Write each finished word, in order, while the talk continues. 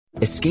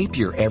Escape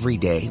your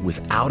everyday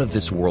with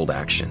out-of-this-world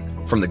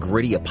action. From the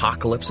gritty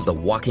apocalypse of the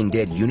Walking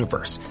Dead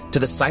universe to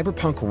the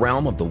cyberpunk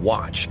realm of The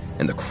Watch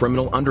and the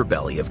criminal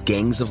underbelly of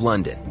Gangs of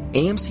London,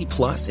 AMC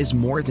Plus is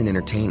more than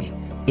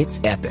entertaining. It's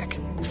epic.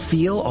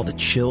 Feel all the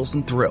chills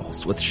and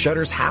thrills with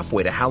Shudder's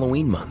halfway to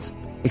Halloween month.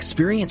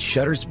 Experience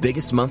Shudder's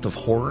biggest month of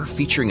horror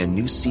featuring a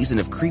new season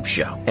of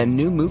Creepshow and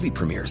new movie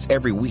premieres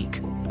every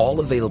week. All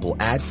available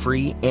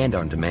ad-free and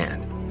on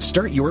demand.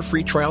 Start your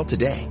free trial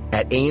today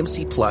at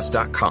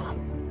amcplus.com.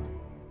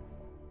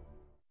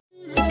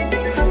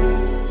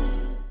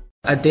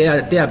 I do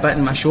a bit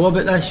in my show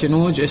about this,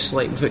 just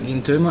like without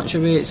getting too much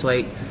away. It's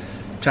like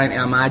trying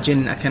to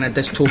imagine a kind of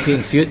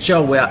dystopian future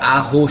where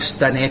I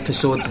host an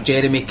episode of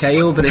Jeremy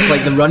Kyle, but it's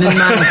like the Running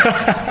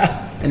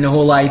Man. And the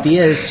whole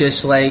idea is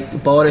just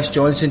like Boris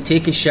Johnson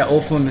take his shit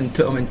off him and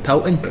put him in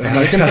Pilton in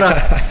Edinburgh.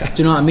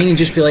 Do you know what I mean? And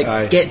just be like,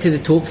 aye, get to the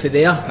top for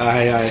there,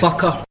 aye.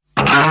 Fucker.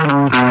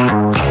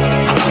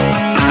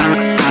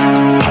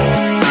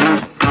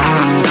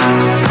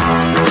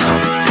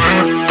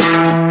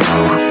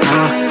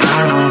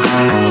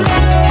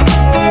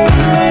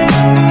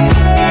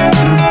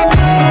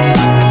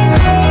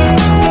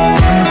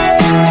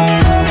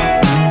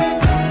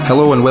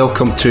 Hello and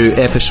welcome to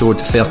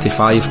episode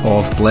 35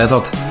 of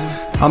Blethered.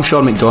 I'm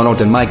Sean McDonald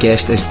and my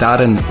guest is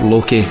Darren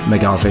Loki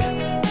McGarvey.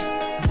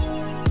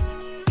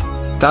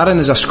 Darren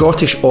is a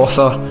Scottish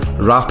author,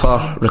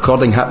 rapper,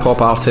 recording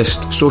hip-hop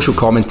artist, social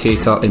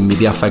commentator and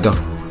media figure.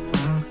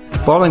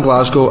 Born in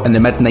Glasgow in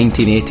the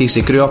mid-1980s,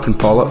 he grew up in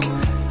Pollok,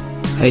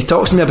 and he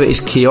talks to me about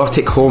his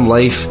chaotic home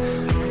life,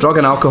 drug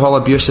and alcohol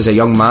abuse as a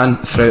young man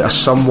throughout a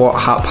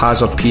somewhat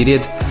haphazard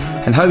period,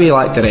 and how he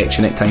lacked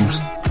direction at times.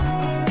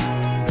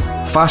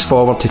 Fast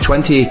forward to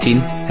 2018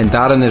 and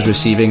Darren is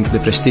receiving the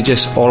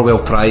prestigious Orwell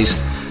Prize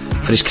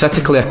for his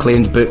critically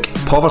acclaimed book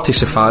Poverty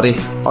Safari: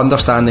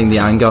 Understanding the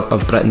Anger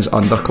of Britain's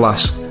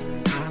Underclass.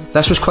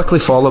 This was quickly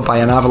followed by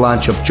an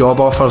avalanche of job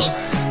offers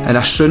and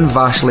a soon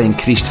vastly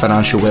increased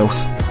financial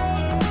wealth.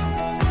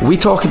 We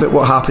talk about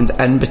what happened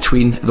in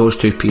between those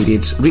two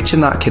periods,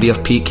 reaching that career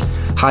peak,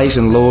 highs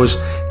and lows,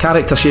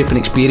 character shaping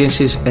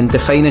experiences and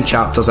defining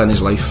chapters in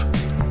his life.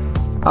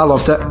 I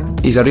loved it.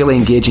 He's a really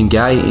engaging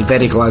guy,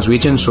 very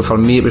Glaswegian, so for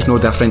me it was no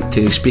different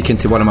to speaking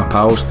to one of my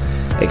pals,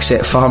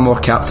 except far more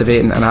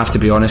captivating and I have to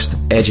be honest,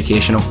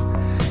 educational.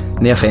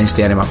 No offence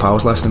to any of my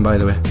pals listening, by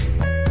the way.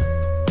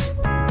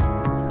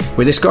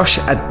 We discuss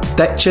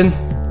addiction,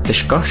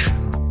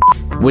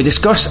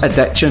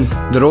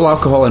 the role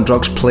alcohol and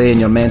drugs play in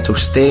your mental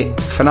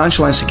state,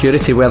 financial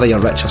insecurity whether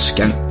you're rich or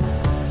skint.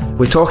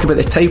 We talk about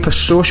the type of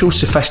social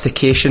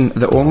sophistication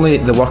that only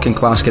the working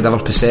class could ever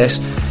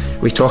possess.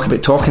 We talk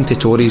about talking to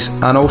Tories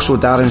and also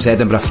Darren's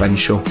Edinburgh Fringe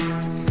show.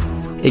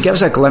 He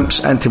gives a glimpse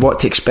into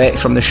what to expect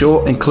from the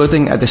show,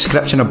 including a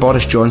description of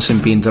Boris Johnson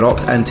being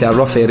dropped into a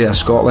rough area of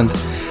Scotland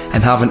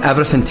and having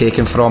everything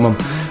taken from him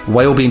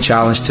while being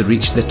challenged to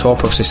reach the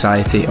top of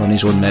society on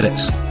his own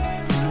merits.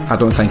 I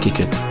don't think he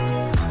could.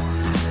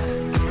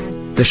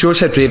 The show's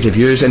had rave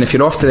reviews, and if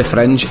you're off to the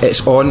Fringe,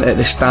 it's on at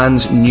the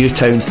Stan's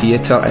Newtown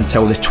Theatre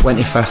until the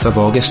 25th of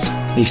August.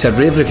 He said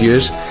rave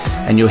reviews,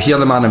 and you'll hear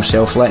the man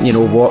himself letting you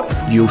know what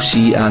you'll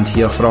see and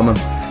hear from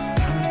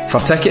him.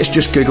 For tickets,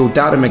 just Google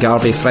Darren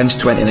McGarvey Fringe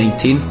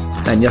 2019,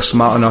 and you're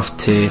smart enough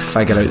to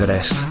figure out the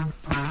rest.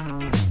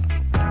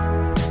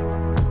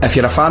 If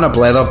you're a fan of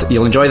Blethered,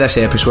 you'll enjoy this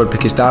episode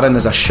because Darren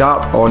is a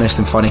sharp, honest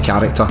and funny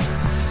character.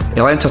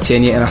 He'll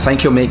entertain you and I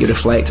think he'll make you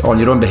reflect on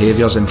your own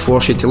behaviours and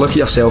force you to look at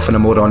yourself in a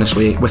more honest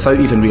way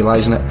without even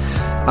realising it.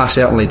 I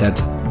certainly did.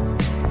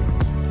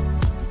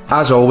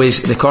 As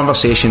always, the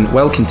conversation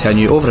will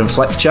continue over in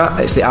FlipChat.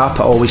 It's the app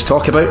I always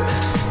talk about.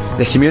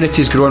 The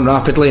community's growing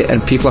rapidly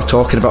and people are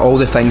talking about all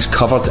the things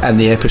covered in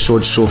the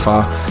episodes so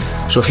far.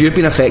 So if you've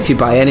been affected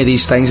by any of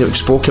these things that we've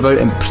spoke about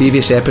in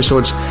previous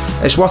episodes,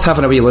 it's worth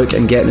having a wee look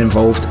and getting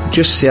involved.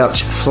 Just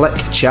search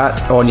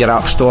FlickChat on your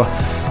app store,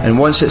 and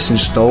once it's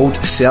installed,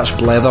 search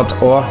Blethered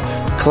or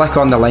click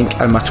on the link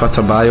in my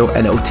Twitter bio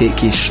and it'll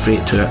take you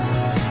straight to it.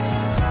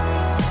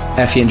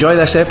 If you enjoy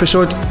this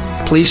episode,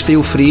 please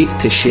feel free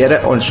to share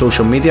it on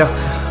social media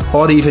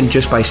or even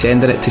just by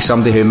sending it to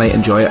somebody who might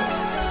enjoy it.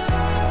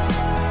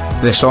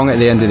 The song at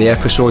the end of the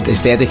episode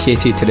is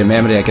dedicated to the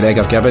memory of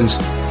Gregor Gibbons.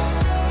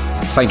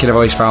 Thinking of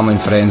all his family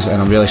and friends, and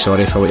I'm really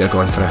sorry for what you're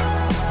going through.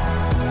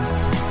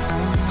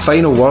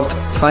 Final word,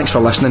 thanks for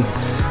listening.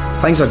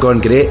 Things are going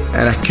great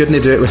and I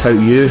couldn't do it without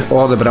you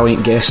or the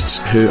brilliant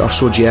guests who are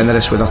so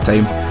generous with their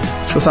time.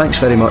 So thanks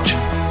very much.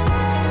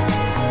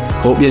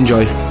 Hope you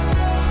enjoy.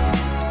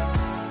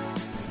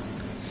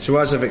 So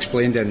as I've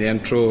explained in the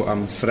intro,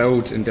 I'm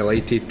thrilled and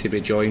delighted to be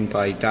joined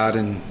by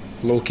Darren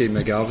Loki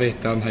McGarvey.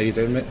 Darren, how you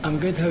doing, mate? I'm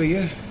good, how are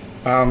you?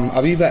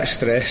 A wee bit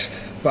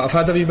stressed, but I've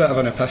had a wee bit of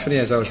an epiphany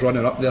as I was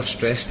running up there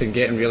stressed and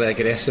getting really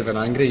aggressive and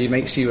angry. You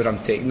might see where I'm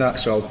taking that,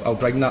 so I'll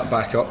bring that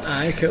back up.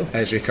 Aye, cool.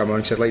 As we come on,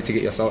 because I'd like to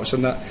get your thoughts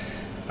on that.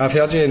 I've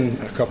heard you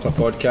in a couple of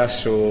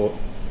podcasts, so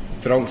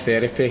Drunk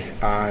Therapy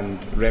and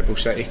Rebel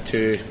City,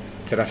 two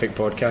terrific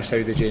podcasts.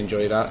 How did you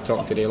enjoy that,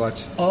 talking to the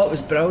lads? Oh, it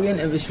was brilliant.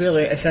 It was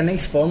really, it's a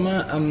nice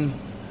format. I'm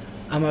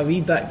I'm a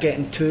wee bit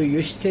getting too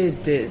used to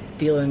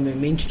dealing with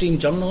mainstream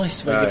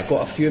journalists where you've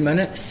got a few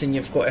minutes and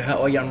you've got to hit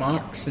all your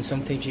marks, and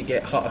sometimes you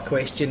get hit a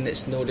question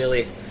that's not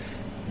really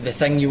the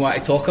thing you want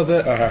to talk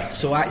about.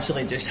 So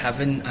actually just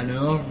having an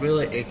hour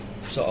really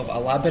to sort of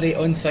elaborate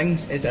on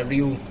things is a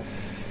real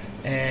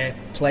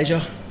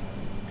pleasure.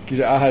 Because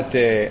I had,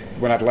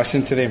 when I'd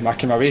listened to them, I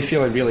came away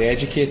feeling really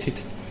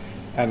educated,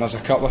 and there's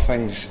a couple of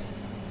things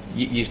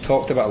you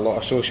talked about, a lot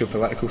of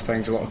socio-political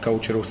things, a lot of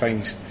cultural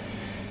things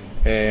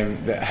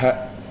that hit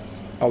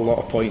a lot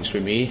of points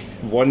with me.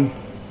 One,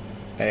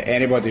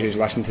 anybody who's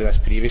listened to this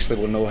previously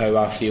will know how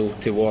I feel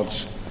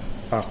towards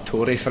our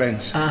Tory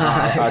friends.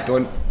 I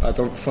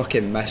don't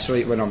fucking miss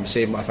right when I'm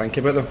saying what I think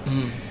about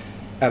them.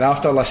 And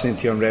after listening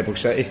to you on Rebel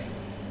City,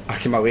 I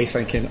came away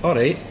thinking,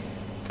 alright,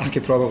 I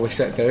could probably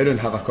sit down and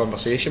have a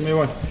conversation with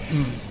one.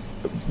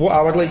 What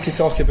I would like to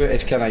talk about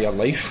is kind of your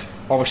life.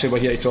 Obviously we're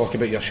here to talk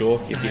about your show.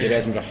 You've got your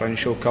Edinburgh Fringe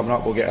show coming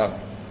up.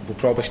 We'll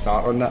probably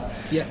start on that.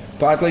 Yeah.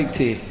 But I'd like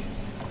to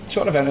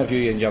sort of interview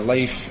you in your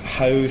life,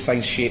 how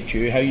things shaped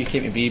you, how you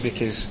came to be,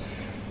 because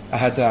I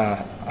had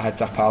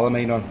a pal of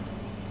mine on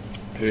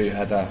who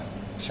had a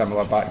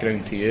similar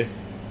background to you,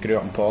 grew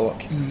up in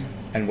Pollock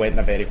and went in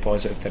a very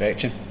positive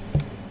direction.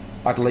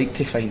 I'd like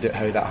to find out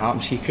how that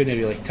happens. He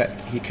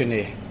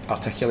couldn't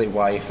articulate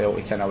why he felt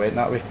he kind of went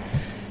that way.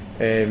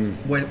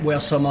 Where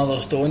some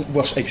others don't.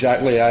 Well,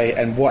 exactly, aye.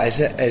 And what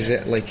is it? Is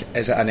it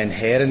an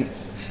inherent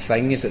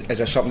thing? Is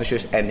there something that's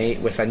just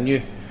innate within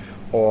you,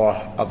 or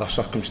are there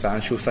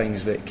circumstantial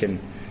things that can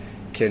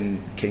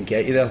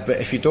get you there? But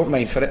if you don't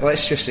mind, for it,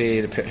 let's just say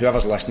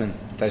whoever's listening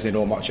doesn't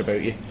know much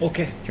about you.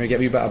 Okay. Can we get a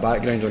wee bit of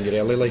background on your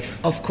early life?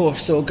 Of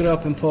course. So I grew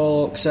up in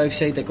Pollock, south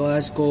side of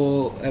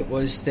Glasgow. It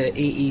was the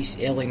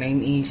 80s, early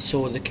 90s,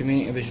 so the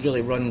community was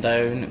really run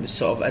down. It was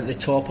sort of at the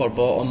top or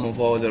bottom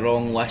of all the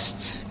wrong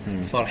lists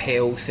for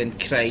health and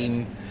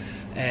crime,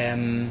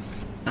 and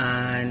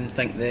I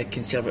think the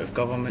Conservative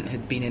government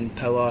had been in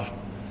power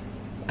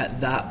at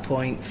that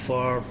point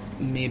for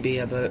maybe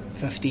about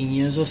 15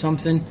 years or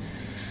something.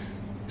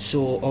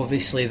 So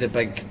obviously the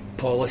big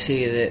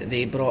policy that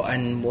they brought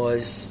in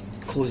was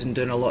closing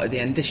down a lot of the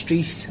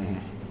industries,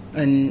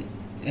 and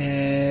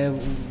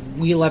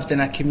we lived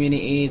in a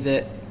community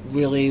that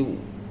really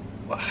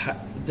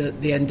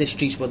the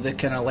industries were the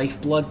kind of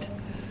lifeblood,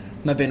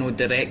 maybe not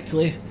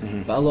directly,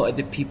 but a lot of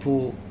the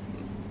people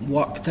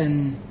worked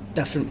in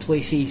different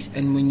places,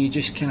 and when you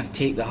just kind of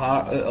take the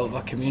heart out of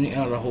a community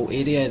or a whole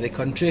area of the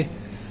country,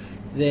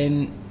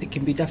 then it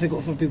can be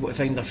difficult for people to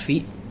find their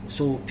feet.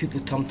 So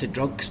people turn to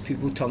drugs,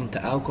 people turn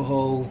to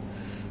alcohol,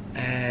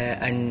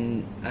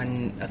 and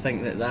I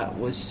think that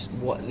was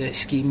what the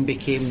scheme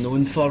became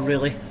known for,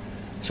 really.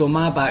 So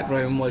my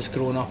background was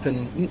growing up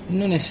in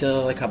not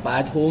necessarily like a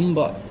bad home,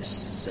 but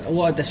a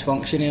lot of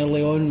dysfunction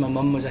early on. My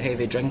mum was a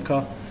heavy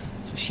drinker,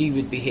 so she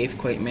would behave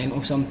quite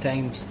mental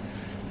sometimes,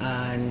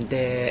 and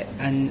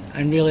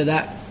really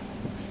that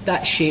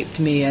shaped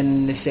me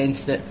in the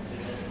sense that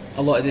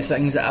a lot of the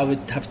things that I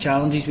would have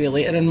challenges with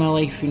later in my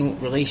life,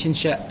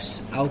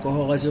 relationships,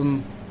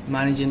 alcoholism,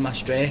 managing my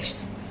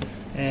stress,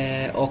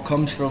 all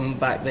comes from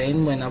back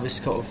then when I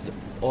was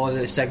all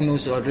the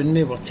signals around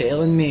me were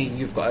telling me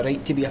you've got a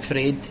right to be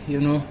afraid,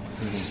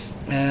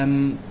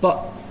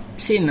 But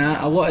saying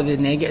that, a lot of the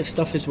negative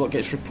stuff is what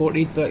gets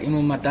reported, but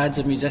my dad's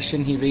a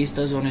musician, he raised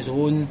us on his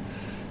own.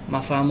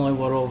 My family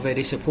were all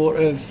very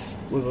supportive,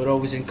 we were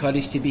always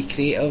encouraged to be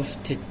creative,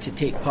 to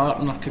take part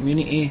in our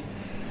community.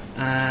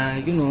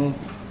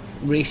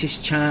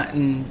 Racist chat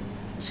and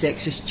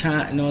sexist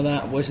chat and all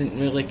that wasn't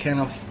really kind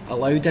of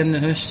allowed in the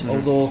house,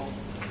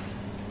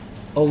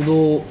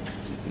 although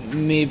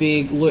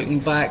maybe looking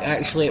back,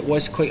 actually it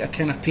was quite a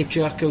kind of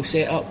patriarchal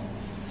setup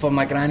for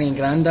my granny and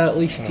granda at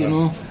least,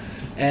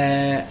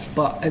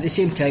 but at the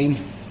same time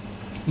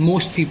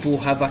most people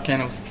have a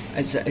kind of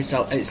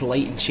it's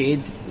light and shade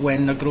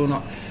when they're growing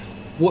up.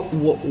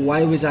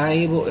 Why was I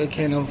able to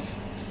kind of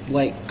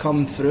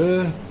come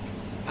through?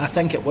 I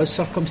think it was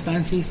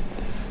circumstances.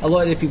 A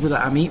lot of the people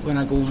that I meet when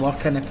I go and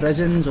work in the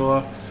prisons,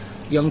 or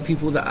young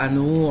people that I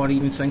know, or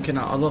even thinking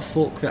of other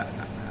folk that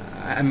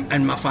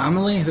in my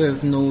family who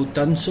have not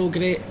done so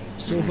great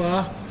so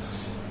far,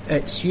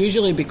 it's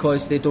usually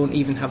because they don't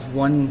even have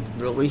one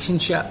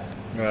relationship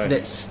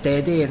that's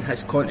steady and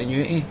has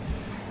continuity.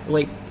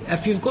 Like,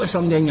 if you've got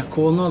somebody in your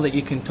corner that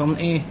you can turn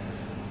to,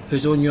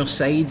 who's on your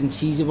side and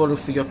sees the world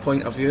from your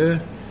point of view,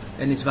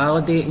 and is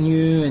validating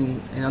you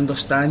and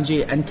understands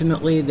you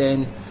intimately,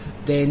 then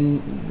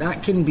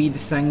that can be the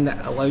thing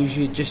that allows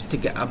you just to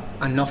get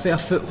enough of a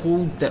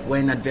foothold that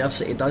when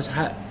adversity does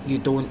hit, you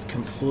don't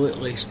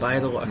completely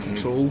spiral out of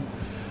control.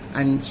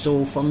 And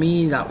so for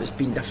me, that was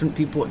been different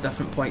people at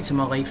different points in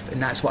my life, and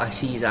that's what I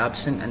see is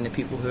absent in the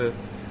people who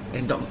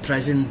end up in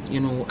prison,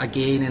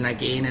 again and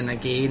again and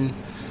again,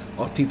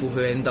 or people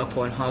who end up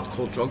on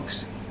hardcore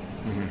drugs.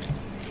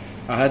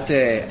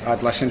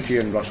 I'd listened to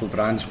you on Russell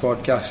Brand's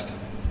podcast,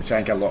 which I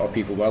think a lot of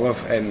people will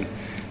have, and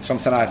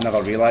something I had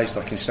never realised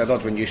or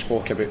considered when you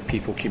spoke about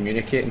people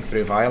communicating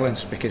through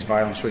violence, because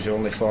violence was the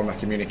only form of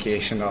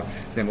communication, or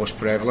the most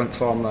prevalent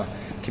form of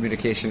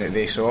communication that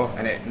they saw,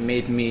 and it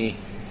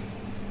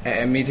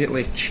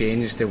immediately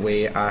changed the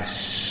way I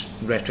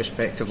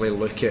retrospectively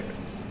look at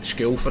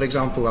school. For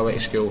example, I went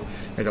to school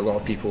with a lot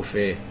of people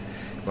for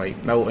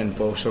like Milton,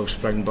 Balsall,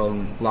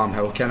 Springburn, Lamb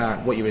Hill, kind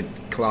of what you would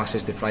class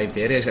as deprived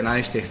areas, and I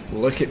used to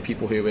look at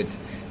people who would,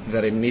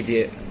 their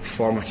immediate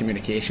form of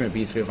communication would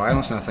be through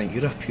violence, and I think,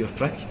 you're a pure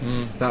prick.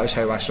 That was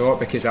how I saw it,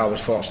 because I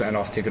was fortunate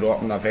enough to grow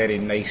up in a very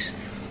nice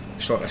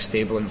sort of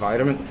stable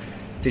environment.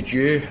 Did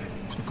you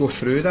go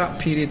through that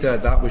period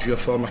that was your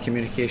form of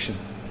communication?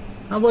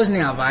 I wasn't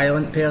a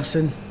violent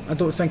person. I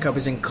don't think I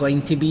was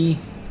inclined to be.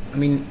 I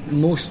mean,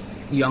 most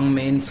young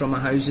men from a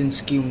housing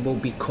scheme will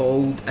be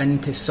called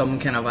into some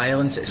kind of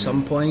violence at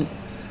some point.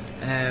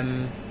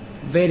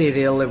 Very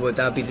rarely would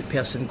I be the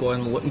person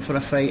going looking for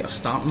a fight or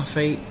starting a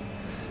fight.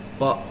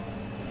 But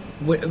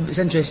it's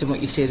interesting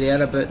what you say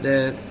there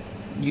about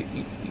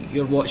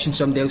you're watching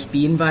somebody else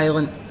being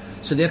violent,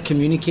 so they're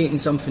communicating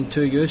something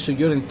to you, so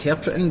you're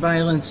interpreting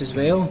violence as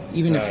well,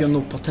 even if you're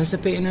not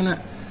participating in it.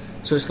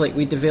 So it's like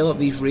we develop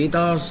these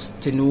radars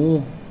to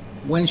know,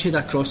 when should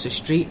I cross the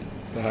street?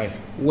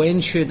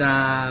 When should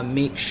I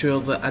make sure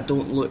that I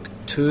don't look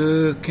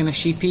too kind of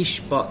sheepish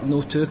but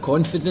no too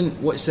confident?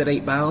 What's the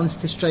right balance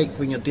to strike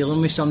when you're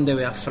dealing with somebody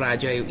with a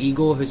fragile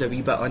ego who's a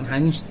wee bit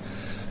unhinged?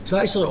 So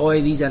actually all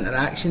of these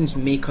interactions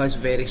make us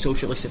very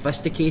socially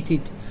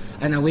sophisticated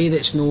in a way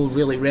that's not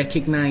really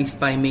recognised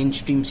by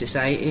mainstream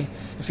society.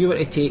 If you were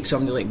to take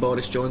somebody like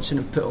Boris Johnson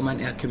and put him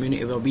into a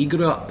community where we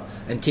grew up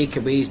and take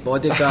away his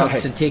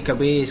bodyguards and take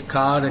away his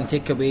car and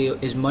take away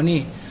his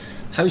money,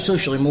 how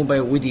socially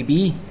mobile would he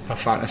be? I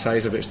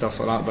fantasise about stuff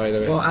like that, by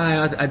the way. Well,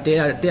 I do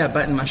a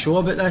bit in my show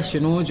about this,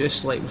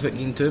 just like without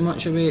giving too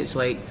much away. It's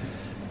like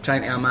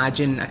trying to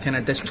imagine a kind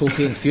of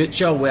dystopian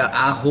future where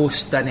I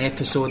host an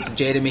episode of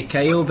Jeremy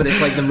Kyle, but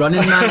it's like the Running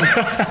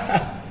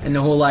Man. And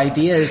the whole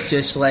idea is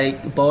just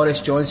like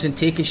Boris Johnson,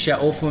 take his shit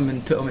off him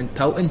and put him in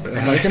Pilton in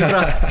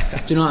Edinburgh.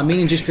 Do you know what I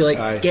mean? And just be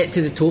like, get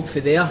to the top for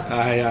there,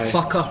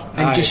 fucker,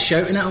 and just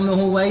shouting at him the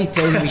whole way,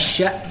 telling him he's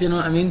shit. Do you know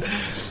what I mean?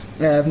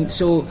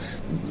 So,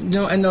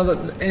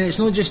 and it's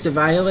not just the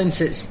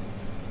violence. It's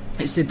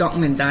the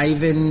ducking and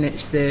diving.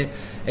 It's the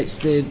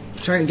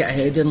trying to get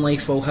ahead in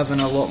life while having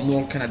a lot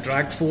more kind of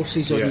drag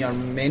forces on your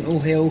mental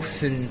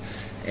health and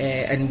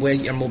where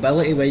your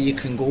mobility, where you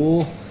can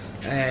go.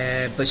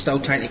 But still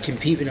trying to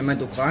compete with the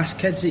middle class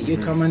kids that you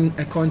come in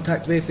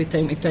contact with from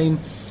time to time.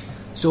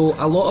 So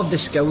a lot of the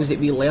skills that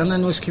we learn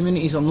in those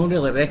communities are not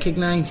really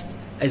recognised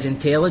as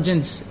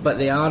intelligence, but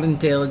they are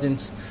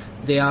intelligence.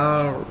 They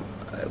are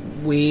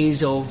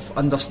ways of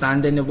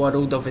understanding the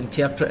world, of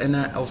interpreting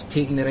it, of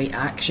taking the right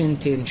action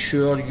to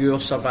ensure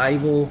your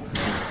survival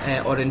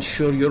or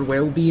ensure your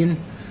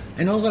well-being.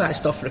 And all of that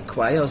stuff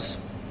requires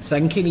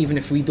thinking, even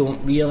if we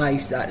don't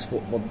realise that's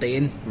what we're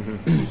doing.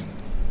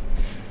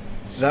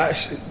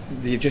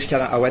 You just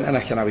kind of, I went in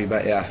a kind of wee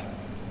bit of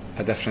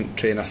a different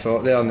train of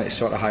thought there, and it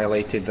sort of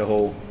highlighted the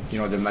whole,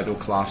 the middle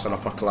class or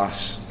upper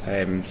class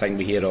thing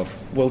we hear of.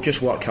 We'll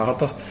just work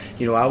harder.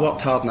 I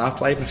worked hard and I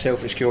applied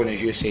myself at school, and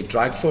as you say,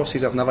 drag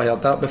forces, I've never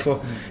heard that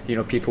before.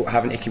 People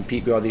having to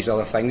compete with all these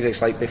other things.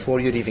 It's like before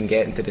you're even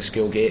getting to the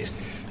school gates,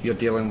 you're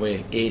dealing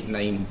with 8,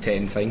 9,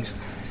 10 things.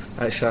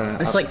 It's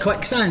like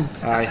quicksand.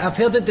 I've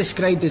heard it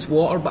described as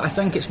water, but I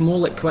think it's more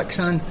like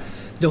quicksand.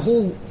 The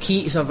whole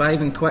key to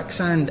surviving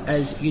quicksand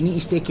is you need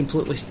to stay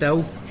completely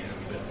still.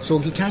 So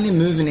you can't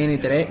move in any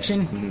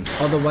direction,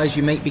 otherwise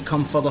you might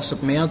become further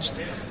submerged.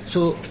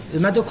 So the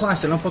middle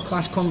class and upper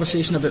class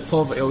conversation about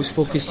poverty always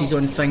focuses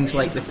on things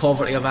like the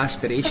poverty of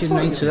aspiration,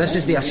 right? So this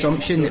is the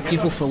assumption that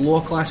people from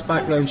lower class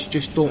backgrounds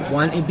just don't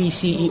want to be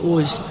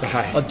CEOs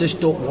or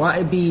just don't want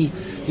to be,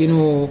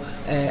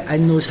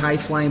 in those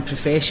high-flying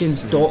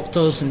professions,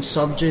 doctors and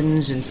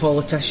surgeons and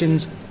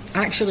politicians.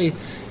 Actually,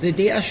 the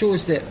data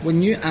shows that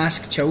when you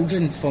ask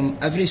children from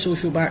every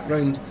social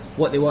background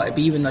what they want to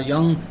be when they're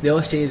young, they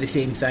all say the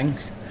same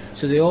things.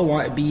 So they all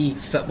want to be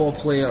football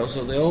players,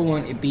 or they all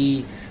want to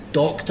be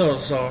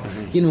doctors, or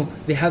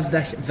they have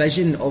this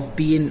vision of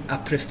being a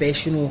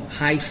professional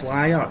high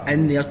flyer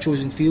in their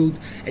chosen field.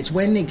 It's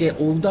when they get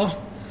older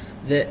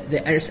that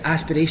the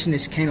aspiration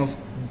is kind of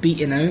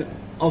beaten out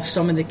of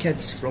some of the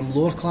kids from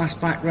lower class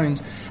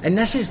backgrounds. And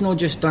this is not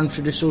just done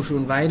through the social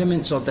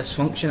environments or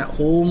dysfunction at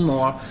home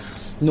or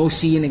no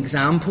seeing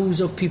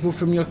examples of people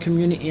from your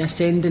community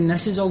ascending.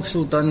 This is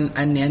also done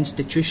in the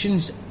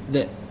institutions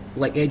that,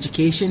 like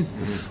education,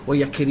 where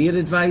your career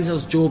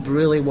advisor's job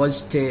really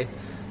was to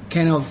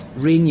kind of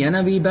rein you in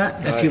a wee bit.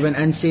 If you went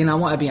in saying, I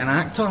want to be an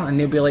actor, and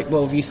they'll be like,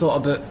 well, have you thought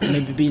about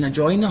maybe being a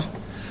joiner?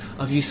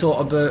 Have you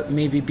thought about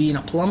maybe being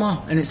a plumber?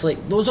 And it's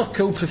like, those are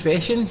cool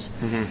professions.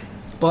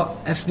 But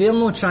if they're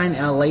not trying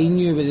to align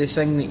you with the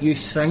thing that you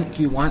think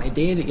you want to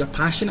do, that you're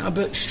passionate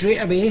about, straight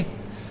away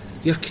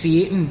you're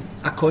creating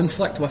a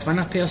conflict within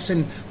a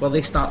person where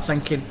they start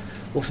thinking,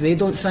 well, if they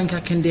don't think I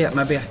can do it,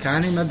 maybe I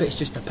can, maybe it's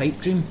just a pipe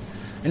dream.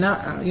 And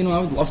that, I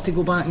would love to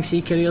go back and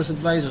see careers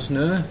advisors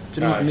now, do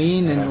you know what I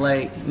mean? And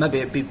maybe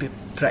it'd be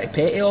pretty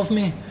petty of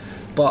me,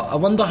 but I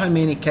wonder how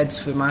many kids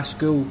from my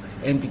school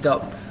ended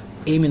up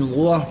aiming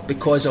lower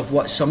because of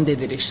what somebody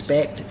they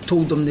respect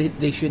told them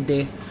they should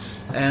do.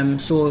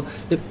 So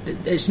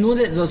it's not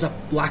that there's a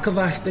lack of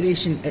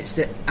aspiration, it's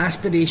that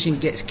aspiration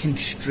gets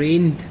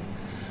constrained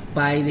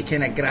by the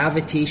kind of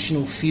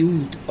gravitational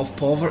field of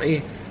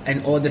poverty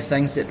and all the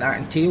things that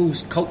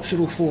entails.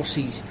 Cultural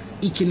forces,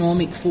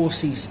 economic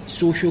forces,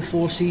 social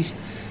forces,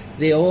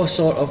 they all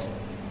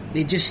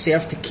they just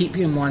serve to keep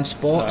you in one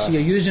spot. So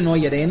you're using all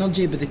your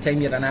energy by the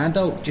time you're an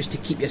adult just to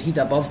keep your head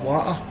above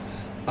water,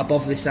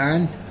 above the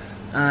sand,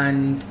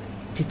 and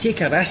to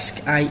take a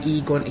risk, i.e.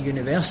 going to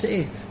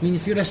university. I mean,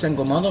 if you're a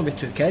single mother with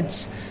 2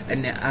 kids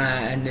and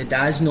the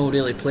dad's not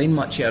really playing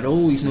much of a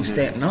role, he's not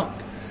stepping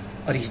up,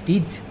 or he's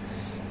dead,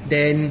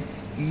 then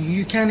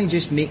you can't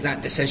just make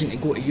that decision to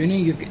go to uni.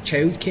 You've got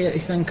childcare to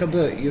think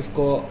about, you've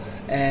got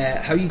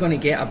how are you going to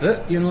get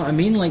about, you know what I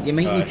mean? Like, you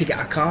might need to get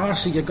a car,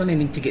 so you're going to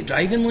need to get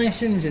driving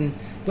lessons. And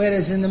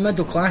whereas in the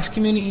middle class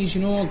communities,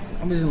 you know,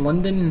 I was in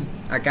London,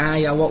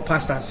 I walked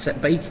past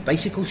a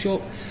bicycle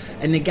shop,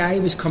 and the guy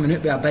was coming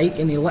out with a bike,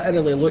 and he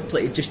literally looked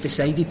like he just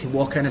decided to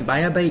walk in and buy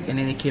a bike, and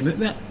then he came out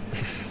with it.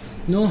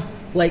 No,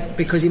 like,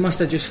 because he must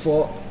have just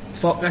thought,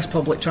 fuck this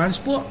public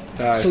transport.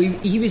 So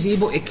he was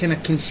able to kind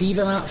of conceive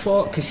of that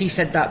thought, because he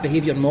said that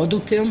behaviour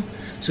model to him.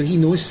 So he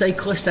knows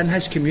cyclists in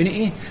his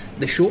community.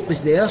 The shop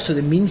was there, so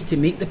the means to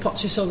make the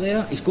purchase are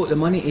there. He's got the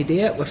money to do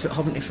it without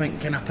having to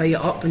think, can I pay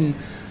it up? And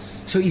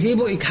so he's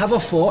able to have a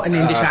thought and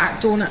then just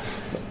act on it.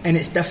 And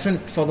it's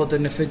different further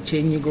down the food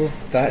chain you go.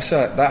 That is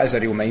a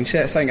real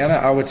mindset thing, isn't it?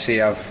 I would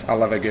say I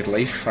live a good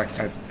life.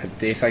 I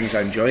do things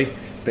I enjoy.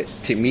 But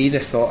to me, the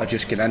thought of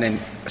just getting in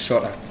and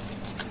sort of,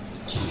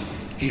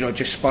 you know,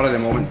 just spur of the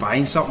moment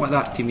buying something like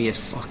that, to me is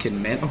fucking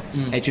mental.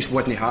 It just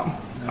wouldn't happen.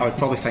 I would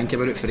probably think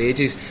about it for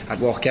ages.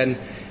 I'd walk in,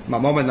 my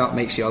mum and that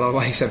makes you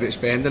otherwise about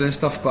spending and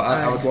stuff, but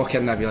I would walk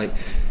in and I'd be like,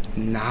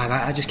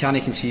 nah, I just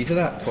can't conceive of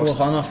that.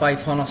 400,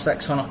 500,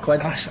 600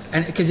 quid.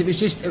 And because it was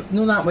just,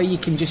 that way you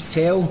can just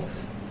tell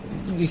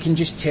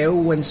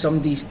when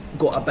somebody's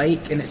got a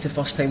bike and it's the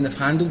first time they've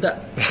handled it.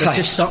 It's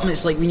just something.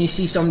 It's like when you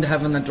see somebody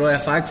having a draw a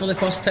fag for the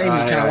first time,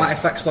 you kind of want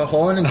to fix their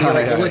horn and be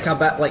like, they look a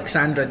bit like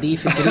Sandra Dee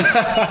for Grease.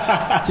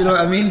 Do you know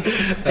what I mean?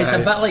 It's a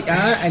bit like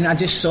that, and I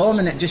just saw him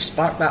and it just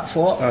sparked that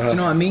thought. Do you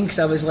know what I mean? Because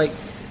I was like,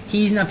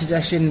 he's in a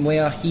position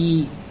where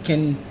he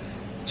can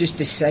just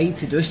decide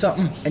to do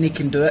something, and he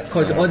can do it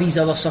because all these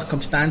other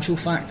circumstantial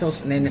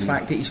factors, and then the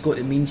fact that he's got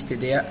the means to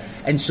do it,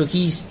 and so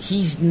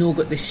he's not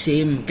got the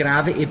same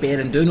gravity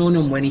bearing down on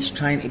him when he's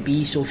trying to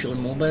be socially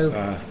mobile.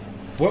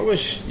 What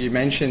was, you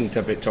mentioned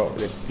about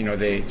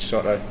the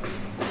sort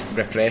of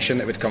repression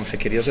that would come for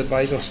careers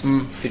advisors.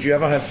 Did you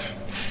ever have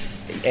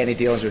any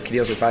dealings with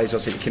careers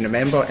advisors that you can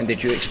remember, and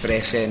did you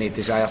express any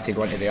desire to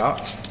go into the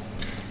arts?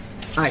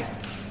 Aye.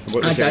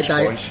 What was your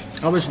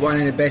response? I was one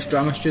of the best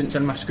drama students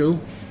in my school.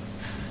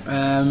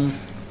 Drama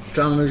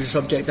was a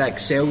subject I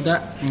excelled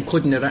at,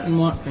 including the written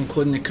work,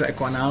 including the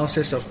critical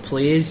analysis of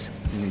plays,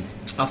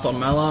 Arthur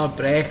Miller,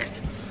 Brecht,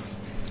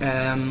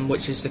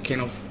 which is the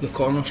kind of the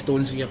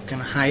cornerstones of your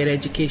kind of higher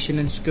education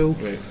in school.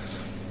 Right.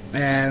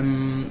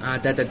 I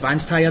did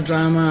advanced higher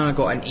drama. I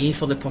got an A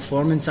for the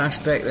performance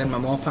aspect. Then my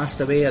mum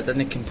passed away. I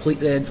didn't complete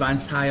the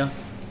advanced higher.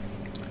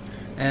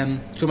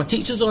 So my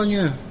teachers all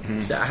knew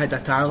that I had a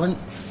talent.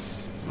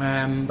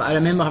 But I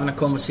remember having a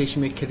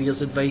conversation with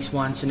careers advice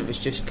once, and it was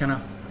just kind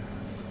of,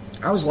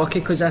 I was lucky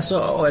because I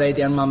sort of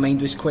already in my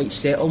mind was quite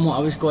set on what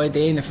I was going to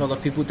do, and if other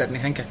people didn't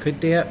think I could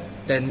do it,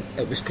 then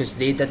it was because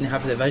they didn't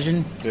have the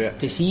vision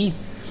to see.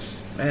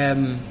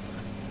 I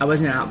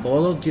wasn't that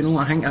bothered, you know.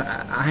 I think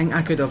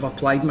I could have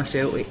applied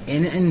myself to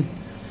anything,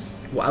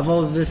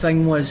 whatever the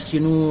thing was, you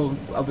know.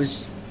 I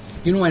was,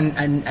 you know,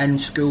 in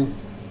school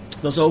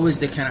there's always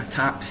the kind of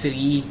top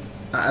 3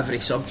 at every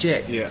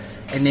subject,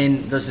 and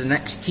then there's the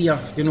next tier,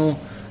 you know.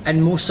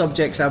 In most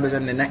subjects I was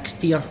in the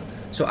next tier,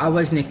 so I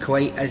wasn't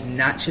quite as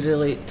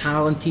naturally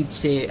talented,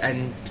 say,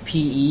 in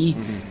PE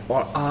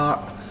or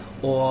art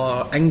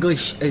or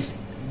English as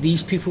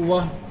these people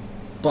were,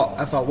 but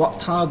if I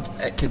worked hard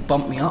it could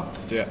bump me up,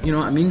 you know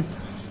what I mean.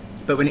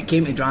 But when it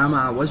came to drama,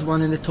 I was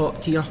one in the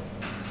top tier,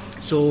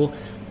 so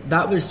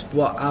that was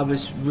what I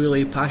was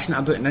really passionate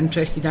about and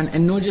interested in.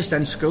 And not just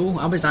in school,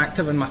 I was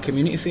active in my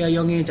community from a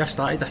young age. I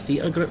started a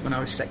theatre group when I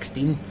was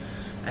 16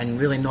 and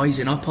really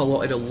noising up a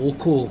lot of the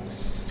local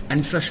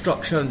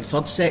infrastructure and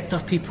third sector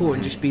people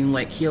and just being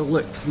like, here,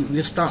 look,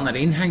 we're starting our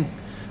own thing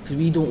because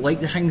we don't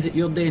like the things that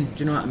you're doing. Do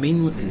you know what I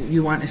mean?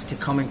 You want us to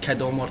come and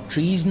kid on more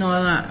trees and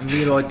all that, and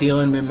we're all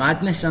dealing with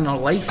madness in our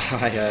life.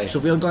 So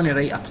we're going to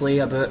write a play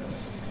about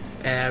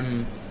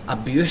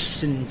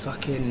abuse and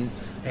fucking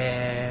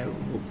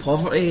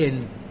poverty,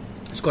 and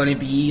it's going to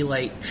be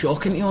like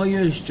shocking to all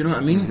you. Do you know what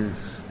I mean?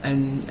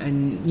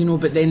 And you know,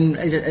 but then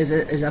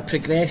as I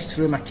progressed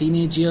through my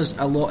teenage years,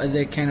 a lot of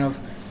the kind of,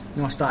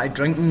 you know, I started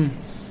drinking.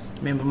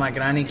 Remember my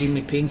granny gave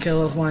me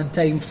painkillers one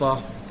time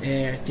for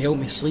to help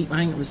me sleep. I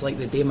think it was like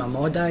the day my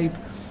ma died,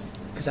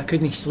 because I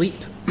couldn't sleep.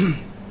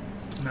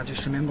 And I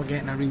just remember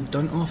getting a real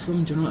dunt off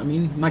them. Do you know what I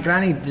mean? My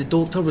granny, the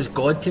doctor was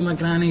God to my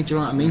granny. Do you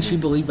know what I mean? She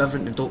believed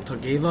everything the doctor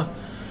gave her,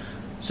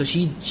 so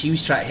she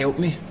was trying to help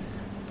me.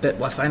 but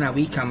within a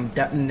week I'm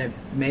dipping the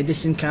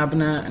medicine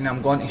cabinet and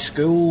I'm going to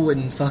school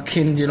and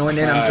fucking, you know, and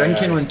then I'm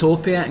drinking on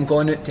top of it and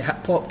going out to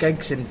hip hop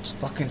gigs and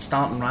fucking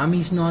starting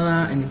rammies and all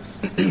that, and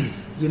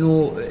you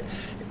know,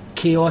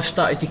 chaos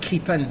started to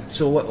creep in.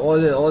 So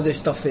all the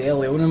stuff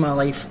early on in my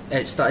life,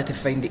 it started to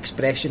find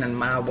expression in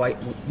my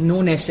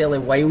no necessarily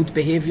wild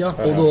behaviour,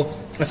 although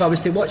if I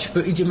was to watch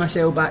footage of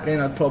myself back then,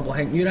 I'd probably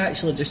think you're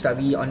actually just a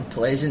wee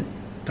unpleasant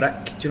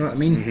prick, do you know what I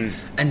mean?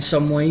 In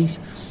some ways.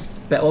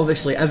 But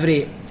obviously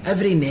every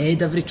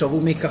Ned, every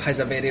troublemaker has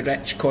a very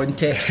rich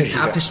context and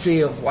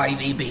tapestry of why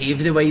they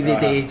behave the way they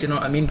do, do you know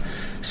what I mean?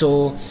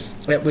 So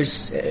that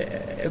was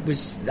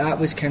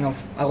kind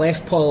of, I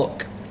left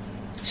Pollock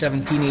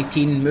 17,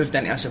 18, moved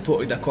into a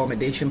supported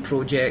accommodation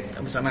project.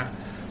 I was in a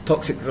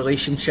toxic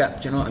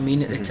relationship, do you know what I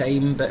mean, at the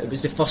time, but it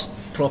was the first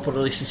proper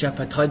relationship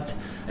I'd had.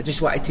 I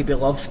just wanted to be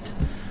loved.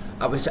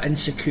 I was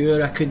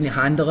insecure, I couldn't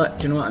handle it,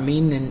 do you know what I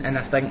mean, and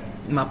I think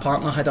my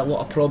partner had a lot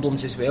of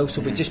problems as well,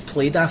 so we just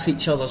played off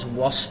each other's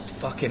worst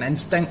fucking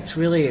instincts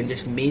really, and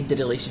just made the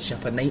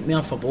relationship a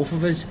nightmare for both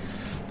of us.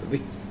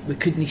 But we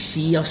couldn't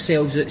see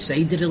ourselves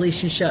outside the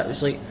relationship. It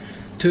was like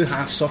two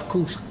half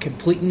circles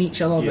completing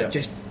each other, but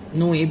just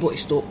not able to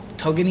stop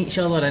tugging each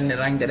other in the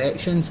wrong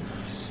directions.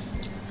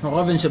 I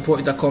live in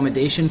supported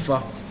accommodation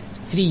for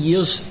 3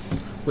 years,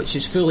 which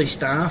is fully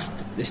staffed.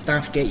 The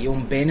staff get you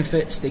on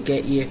benefits, they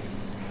get you,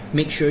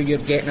 make sure you're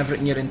getting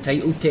everything you're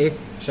entitled to.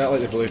 Is that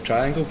like the Blue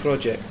Triangle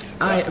project?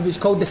 Aye, it was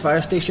called the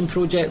Fire Station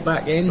Project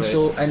back then,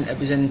 so, and it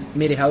was in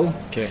Maryhill,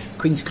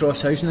 Queen's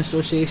Cross Housing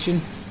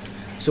Association.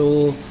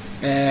 So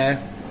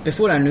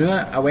before I knew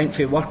it, I went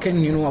for working,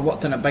 you know, I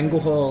worked in a bingo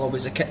hall, I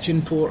was a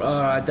kitchen porter,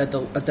 I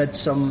did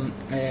some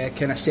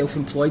kind of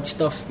self-employed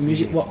stuff,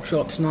 music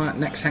workshops and all that.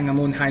 Next thing I'm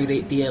on high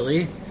rate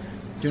DLA,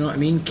 do you know what I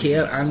mean,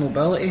 care and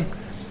mobility.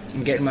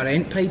 I'm getting my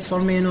rent paid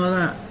for me and all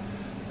that,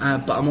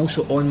 but I'm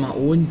also on my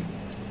own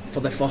for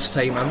the first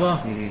time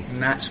ever,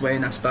 and that's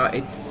when I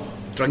started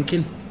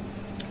drinking,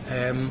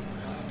 and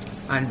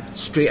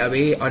straight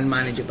away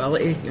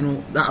unmanageability. You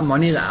know, that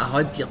money that I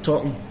had, you're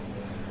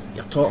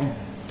talking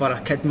for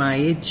a kid my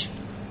age,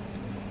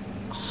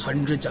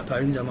 hundreds of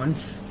pounds a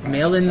month,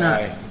 more than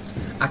that.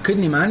 I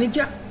couldn't manage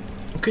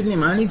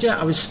it.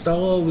 I was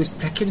still always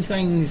ticking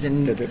things,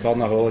 and did it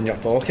burn a hole in your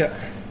pocket?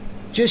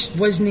 Just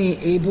wasn't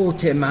able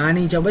to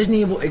manage. I wasn't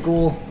able to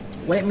go,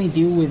 let me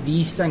deal with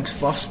these things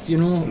first, you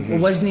know. I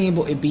wasn't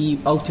able to be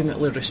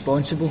ultimately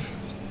responsible.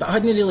 But I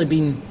hadn't really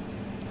been,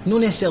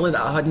 not necessarily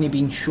that I hadn't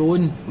been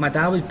shown. My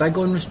dad was big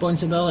on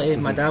responsibility.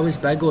 My dad was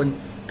big on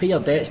pay your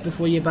debts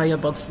before you buy your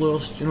bird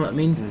floors, do you know what I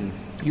mean?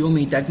 You owe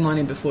me dig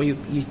money before you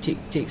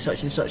take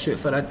such and such out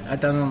for a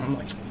dinner. And I'm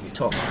like, what are you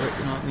talking about,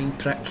 you know what I mean,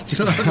 prick, do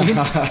you know what I mean?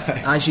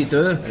 As you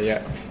do.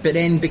 But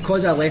then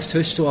because I left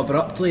house so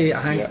abruptly,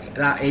 I think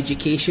that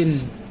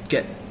education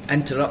got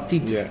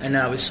interrupted, and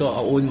I was sort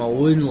of on my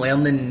own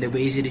learning the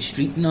ways of the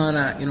street and all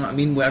that, you know what I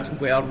mean, where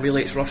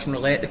really it's Russian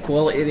roulette, the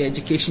quality of the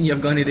education you're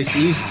going to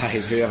receive.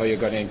 Whoever you're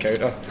going to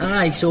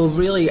encounter. So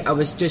really I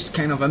was just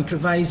kind of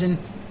improvising.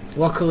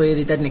 Luckily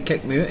they didn't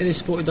kick me out of the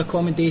supported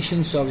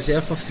accommodation, so I was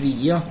there for 3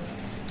 years.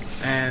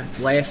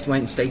 Left,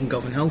 went and stayed in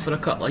Govan Hill for a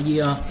couple of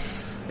years.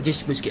 I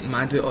just was getting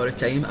mad with it all the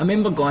time. I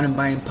remember going and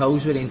buying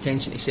pills with the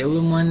intention to sell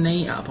them one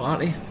night at a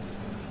party,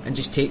 and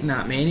just taking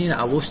that many that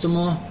I lost them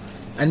all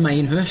in my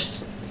own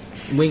house,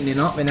 waking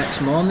up the next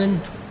morning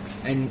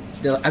and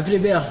they're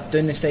everywhere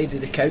down the side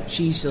of the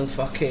couches, they're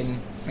fucking,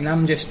 and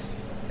I'm just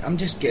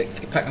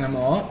picking them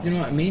all up, you know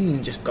what I mean,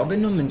 and just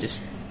gubbing them and just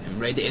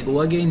ready to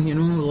go again, you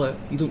know, like,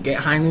 you don't get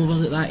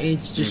hangovers at that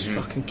age, just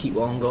fucking keep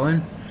on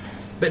going.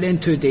 But then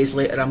 2 days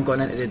later I'm going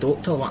into the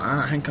doctor like,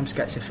 I think I'm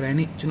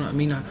schizophrenic, do you know what I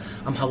mean,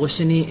 I'm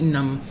hallucinating,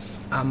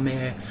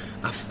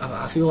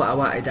 I feel like I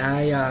want to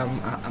die,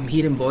 I'm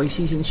hearing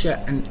voices and shit,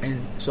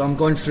 and so I'm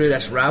going through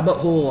this rabbit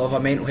hole of a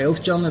mental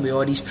health journey with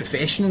all these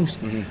professionals,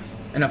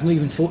 and I've not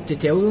even folk to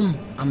tell them.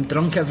 I'm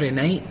drunk every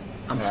night,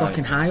 I'm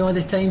fucking high all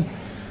the time,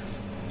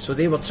 so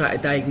they were trying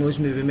to diagnose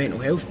me with mental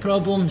health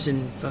problems,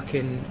 and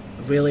fucking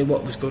really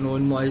what was going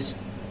on was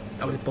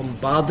I was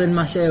bombarding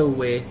myself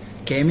with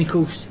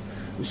chemicals.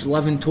 I was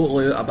living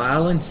totally out of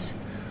balance.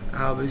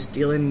 I was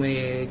dealing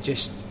with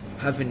just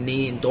having no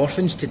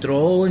endorphins to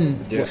draw on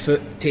without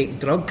taking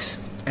drugs,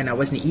 and I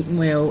wasn't eating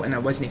well, and I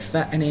wasn't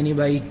fit in any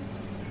way,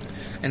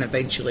 and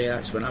eventually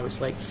that's when I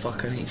was like,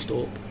 fuck, I need to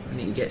stop, I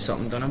need to get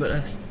something done about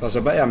this. There's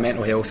a bit of a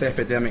mental health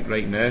epidemic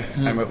right now,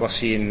 and what we're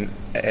seeing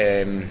with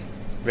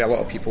a lot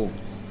of people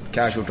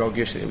casual drug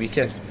use at the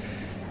weekend,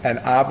 and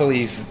I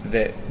believe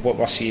that what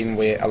we're seeing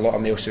with a lot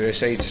of male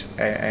suicides,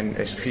 and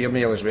it's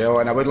female as well,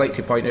 and I would like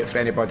to point out for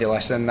anybody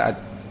listening that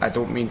I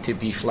don't mean to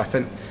be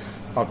flippant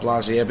or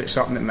blasé about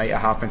something that might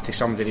have happened to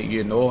somebody that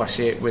you know. I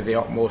say it with the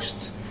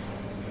utmost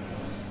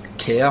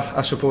care,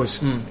 I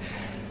suppose.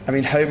 I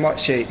mean, how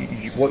much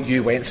what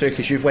you went through,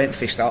 because you've went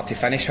from start to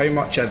finish, how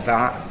much of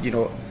that, you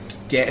know,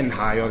 getting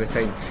high all the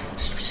time,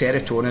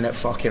 serotonin at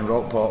fucking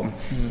rock bottom,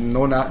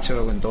 no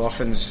natural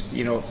endorphins,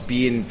 you know,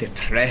 being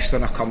depressed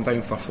on a come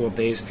down for 4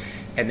 days,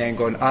 and then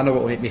going, I know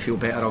what will make me feel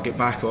better, I'll get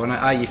back on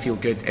it. You feel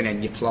good, and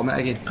then you plummet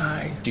again.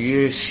 Do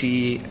you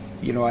see,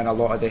 you know, in a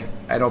lot of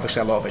and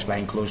obviously a lot of it's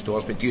behind closed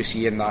doors, but do you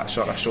see in that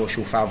sort of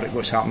social fabric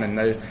what's happening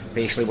now,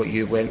 basically what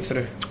you went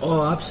through?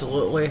 Oh,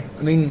 absolutely.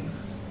 I mean,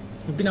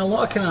 there's been a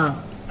lot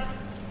of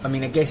I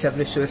guess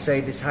every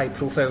suicide is high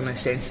profile in the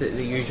sense that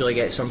they usually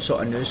get some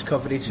sort of news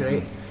coverage,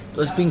 right?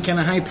 But there's been kind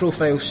of high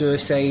profile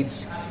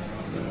suicides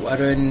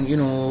around, you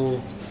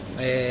know,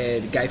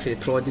 the guy for The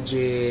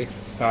Prodigy,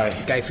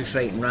 the guy for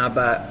Frightened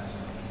Rabbit.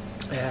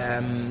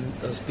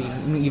 There's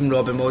been even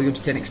Robin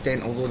Williams to an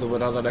extent, although there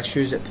were other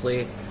issues at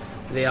play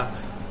there.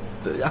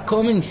 But a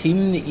common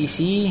theme that you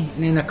see,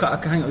 and then I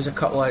think it was a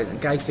couple of, the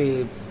guy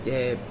for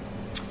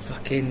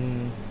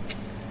fucking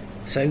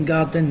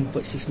Soundgarden,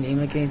 what's his name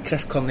again?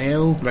 Chris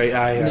Cornell. Right,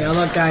 and the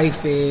other guy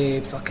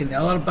for fucking the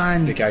other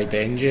band. The guy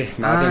Benji.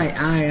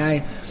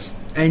 Aye.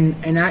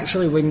 And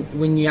actually,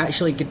 when you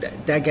actually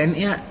dig into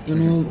it, you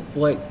know,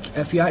 like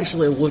if you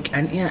actually look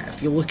into it,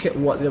 if you look at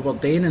what they were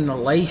doing in their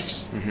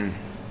lives,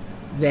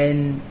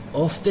 then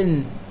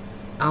often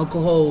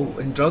alcohol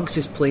and drugs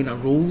is playing a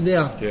role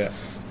there. Yeah.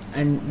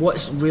 And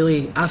what's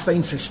really, I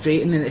find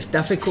frustrating, and it's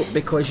difficult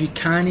because you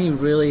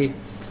can't really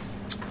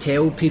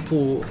tell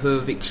people who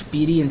have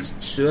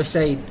experienced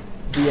suicide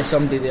via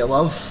somebody they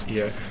love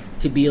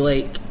to be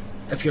like,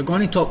 if you're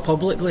going to talk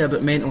publicly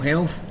about mental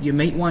health, you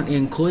might want to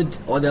include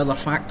all the other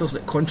factors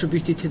that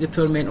contributed to the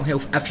poor mental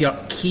health if your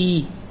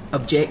key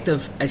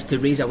objective is to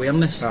raise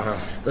awareness.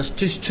 There's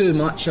just too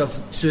much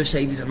of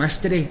suicide as a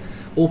mystery.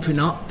 Open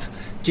up,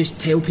 just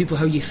tell people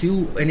how you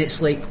feel, and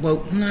it's like,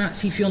 well,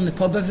 see if you're in the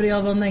pub every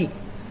other night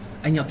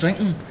and you're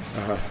drinking,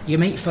 you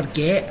might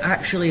forget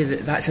actually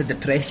that that's a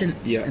depressant,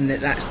 and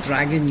that's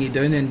dragging you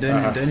down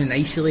and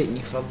isolating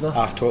you further.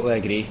 I totally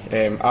agree.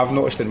 I've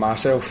noticed in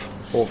myself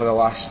over the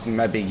last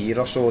maybe year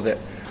or so that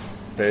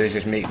booze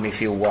is making me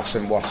feel worse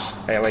and worse.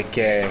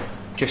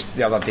 Just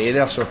the other day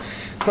there, so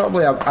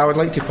probably I would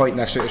like to point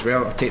this out as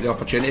well. I'll take the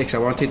opportunity because I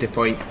wanted to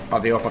point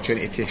at the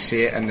opportunity to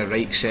say it in the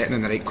right setting,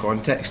 in the right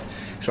context.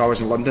 So I was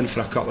in London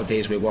for a couple of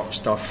days with work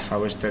stuff. I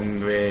was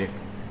doing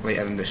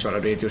later in the sort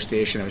of radio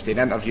station, I was doing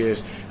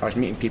interviews, I was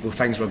meeting people,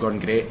 things were going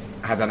great.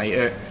 I had a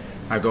night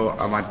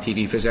out, I'm a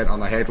TV presenter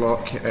on a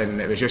headlock, and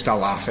it was just a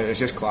laugh, it was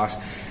just class.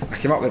 I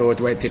came up the road,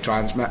 went to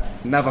Transmit,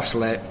 never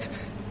slept,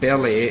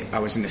 barely ate, I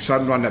was in the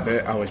sun running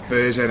about, I was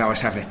boozing, I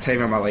was having the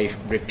time of my life,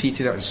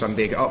 repeated it on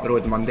Sunday, got up the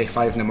road Monday,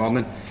 5 in the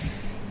morning.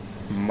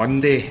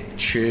 Monday,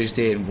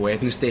 Tuesday and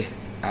Wednesday,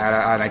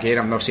 and again,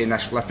 I'm not saying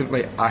this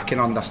flippantly, I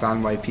can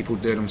understand why people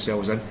do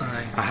themselves in.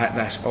 I hit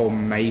this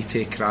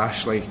almighty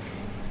crash, like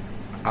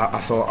I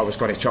thought I was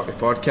going to chuck the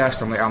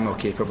podcast. I'm like, I'm not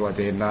capable of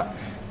doing that.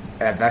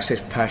 This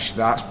is pish,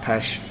 that's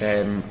pish.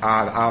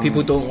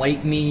 People don't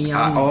like me,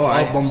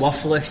 I'm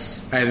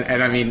worthless.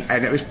 And I mean,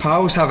 and it was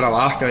pals having a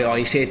laugh. They're like, oh,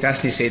 he said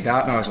this and he said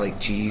that, and I was like,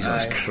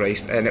 Jesus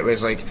Christ. And it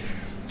was like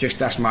just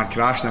this mad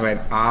crash, and I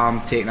went, I'm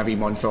taking a wee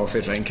month off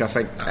the drink. I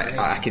think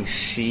I can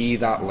see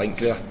that link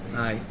there.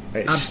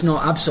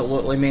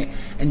 Absolutely, mate.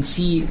 And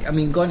see, I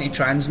mean, going to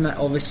Transmit,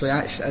 obviously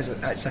that's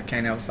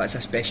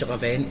a special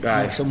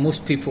event. So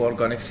most people are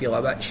going to feel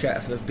a bit shit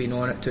if they've been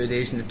on it 2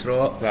 days in the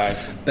trot.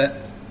 But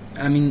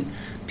I mean,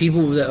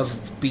 people that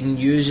have been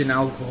using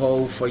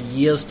alcohol for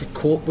years to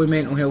cope with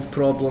mental health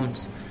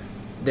problems,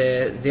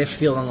 they're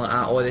feeling like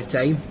that all the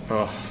time.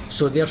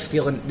 So they're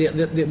feeling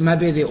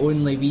maybe the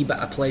only wee bit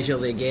of pleasure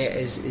they get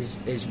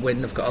is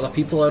when they've got other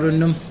people around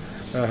them.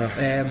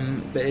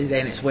 But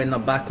then it's when they're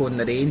back on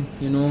their own,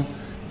 you know,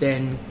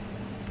 then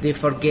they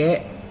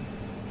forget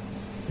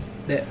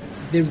that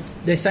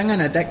the thing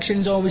an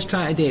addiction's always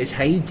trying to do is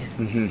hide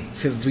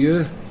for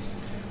view.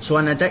 So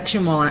an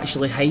addiction will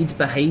actually hide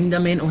behind a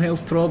mental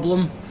health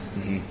problem,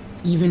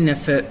 even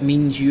if it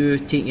means you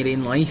take your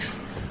own life,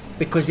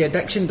 because the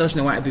addiction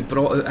doesn't want to be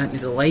brought out into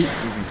the light.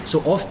 So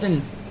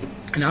often,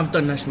 and I've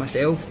done this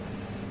myself,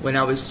 when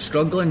I was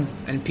struggling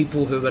and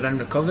people who were in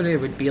recovery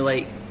would be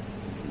like,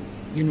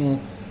 you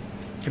know,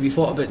 have you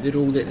thought about the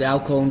role that the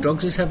alcohol and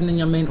drugs is having in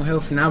your mental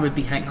health? And I would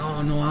be thinking,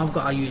 oh no, I've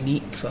got a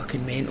unique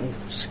fucking mental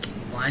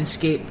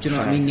landscape, do you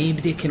know what I mean?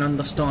 Nobody can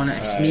understand it,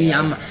 it's me,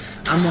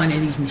 I'm one of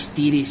these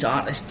mysterious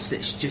artists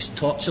that's just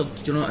tortured,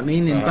 do you know what I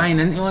mean? And buying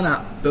into all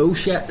that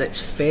bullshit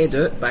that's fed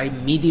out by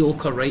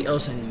mediocre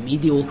writers and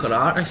mediocre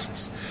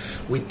artists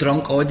with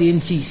drunk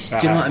audiences, do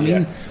you know what I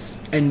mean?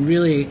 And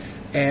really,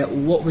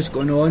 what was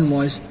going on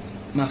was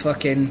my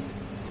fucking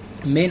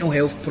mental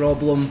health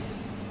problem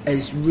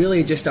is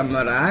really just a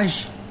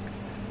mirage,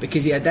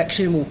 because the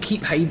addiction will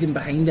keep hiding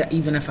behind it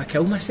even if I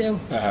kill myself.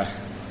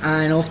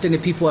 And often the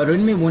people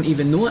around me won't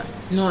even know it,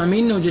 you know what I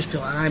mean? They'll just be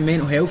like,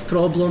 mental health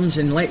problems,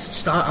 and let's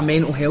start a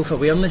mental health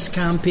awareness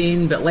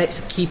campaign, but let's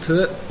keep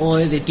out all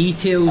of the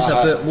details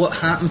about what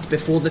happened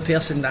before the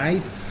person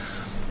died.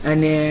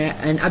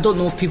 And I don't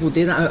know if people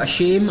do that out of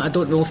shame. I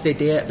don't know if they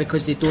do it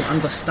because they don't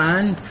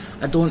understand.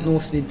 I don't know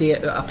if they do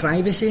it out of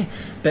privacy.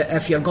 But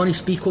if you're going to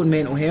speak on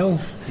mental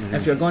health,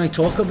 if you're going to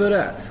talk about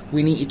it,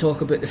 we need to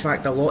talk about the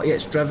fact that a lot of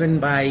it's driven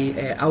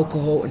by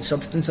alcohol and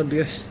substance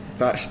abuse.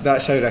 That's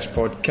how this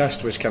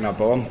podcast was kind of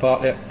born.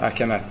 Part of it, I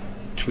kind of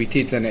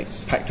tweeted and it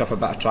picked up a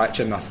bit of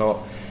traction, and I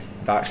thought,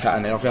 that's hit a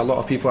nerve with a lot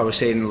of people. I was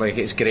saying, like,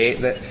 it's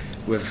great that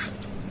we've,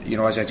 you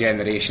know, as a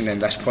generation in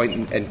this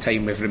point in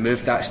time, we've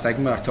removed that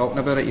stigma of talking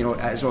about it. You know,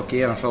 it is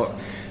okay. And I thought,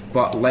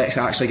 but let's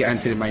actually get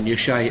into the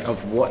minutiae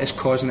of what is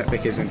causing it,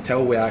 because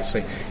until we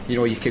actually, you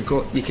know, you could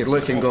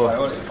look and go,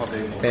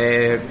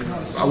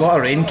 a lot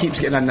of rain keeps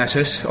getting in this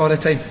house all the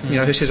time. You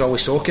know, this is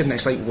always soaking, and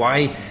it's like,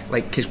 why?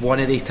 Like, because one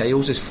of the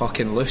tiles is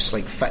fucking loose.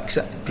 Like, fix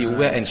it, deal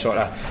with it, and sort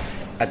of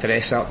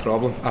address that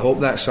problem. I hope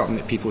that's something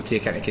that people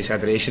take into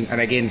consideration. And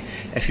again,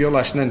 if you're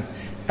listening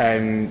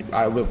and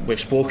we've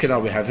spoken or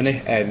we haven't,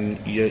 and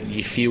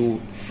you feel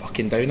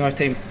fucking down all the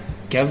time,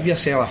 give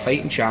yourself a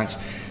fighting chance.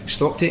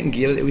 Stop taking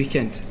gear at the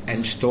weekend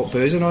and stop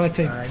boozing all the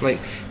time. Aye. Like,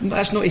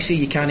 that's not to say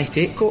you can't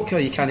take coke or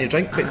you can't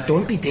drink, but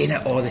don't be doing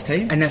it all the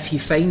time. And if you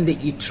find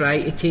that you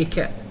try to take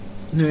it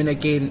now and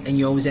again and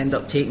you always end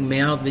up taking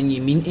more than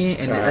you mean to,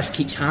 and that this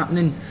keeps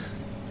happening,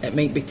 it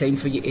might be time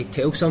for you to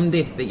tell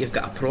somebody that you've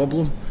got a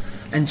problem.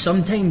 And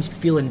sometimes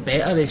feeling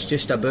better is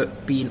just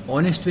about being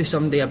honest with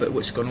somebody about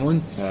what's going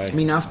on. Aye. I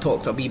mean, I've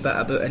talked a wee bit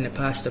about in the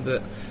past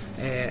about,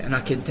 and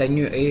I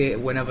continue to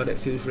whenever it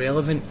feels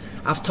relevant.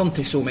 I've turned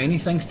to so many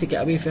things to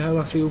get away from how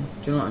I feel. Do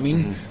you know what I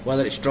mean?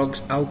 Whether it's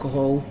drugs,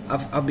 alcohol.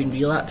 I've been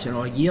relapsing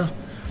all year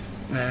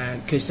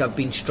because I've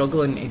been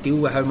struggling to deal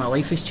with how my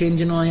life is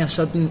changing all of a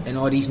sudden, and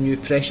all these new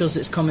pressures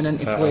that's coming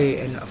into play.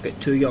 And I've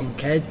got 2 young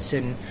kids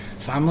and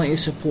family to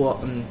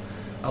support, and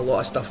a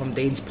lot of stuff I'm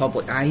doing's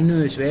public eye now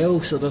as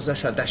well, so there's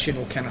this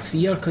additional kind of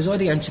fear, because all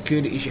the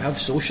insecurities you have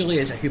socially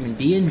as a human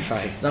being,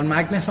 they're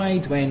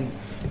magnified when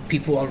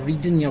people are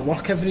reading your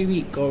work every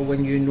week, or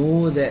when you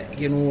know that,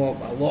 you know,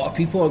 a lot of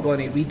people are going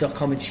to read or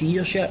come and see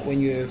your shit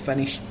when you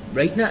finish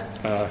writing it.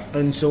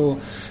 And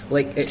so,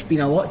 like, it's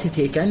been a lot to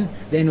take in.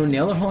 Then on the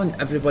other hand,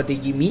 everybody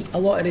you meet a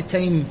lot of the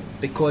time,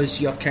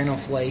 because you're kind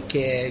of like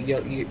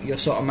you're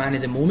sort of man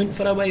of the moment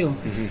for a while,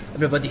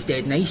 everybody's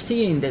dead nice to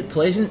you and dead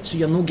pleasant, so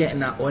you're not getting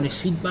that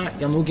honest feedback,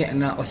 you're not getting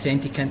that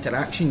authentic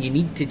interaction. You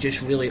need to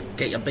just really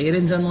get your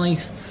bearings in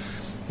life,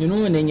 you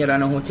know. And then you're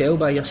in a hotel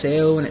by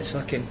yourself and it's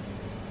fucking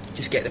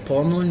just get the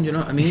porn on, do you know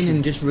what I mean?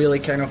 And just really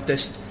kind of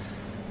just,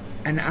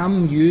 and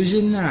I'm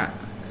using that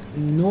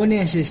not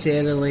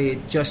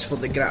necessarily just for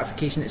the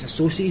gratification that's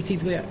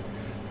associated with it,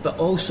 but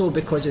also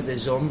because of the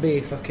zombie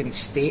fucking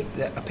state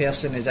that a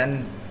person is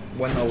in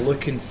when they're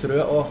looking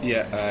through it all.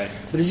 But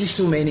there's just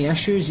so many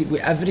issues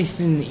with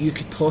everything that you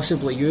could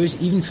possibly use,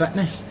 even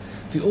fitness.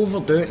 If you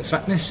overdo it in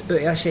fitness, out of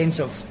a sense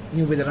of,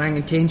 you know, with the wrong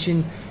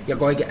intention, you're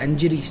going to get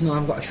injuries. No,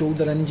 I've got a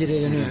shoulder injury,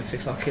 you know, if you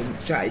fucking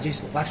try to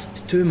just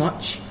lift too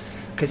much,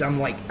 because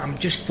I'm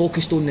just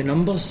focused on the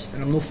numbers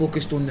and I'm not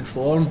focused on the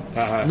form.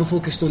 I'm not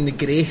focused on the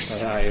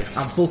grace.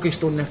 I'm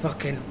focused on the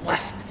fucking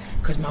lift,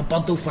 because my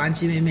bird will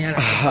fancy me more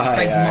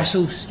big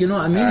muscles, you know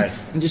what I mean?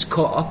 I'm just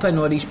caught up in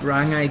all these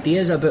wrong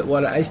ideas about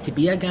what it is to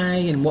be a guy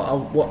and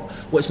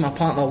what's my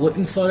partner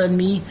looking for in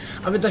me.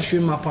 I would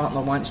assume my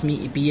partner wants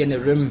me to be in a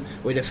room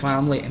with the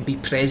family and be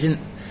present,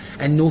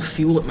 and no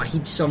feel like my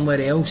head's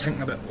somewhere else,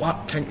 thinking about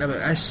work, thinking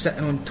about this,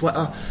 sitting on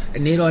Twitter,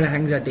 and they're all the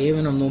things I do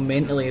when I'm not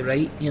mentally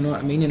right, you know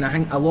what I mean? And I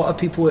think a lot of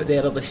people out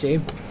there are the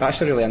same.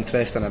 That's a really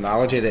interesting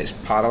analogy that's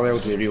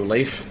paralleled with real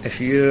life. If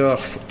you're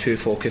too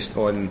focused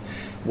on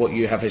what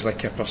you have as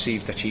like a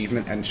perceived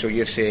achievement, and so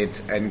you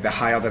said, and the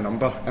higher the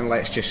number, and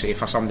let's just say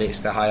for somebody it's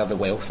the higher the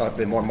wealth, or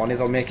the more money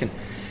they're making,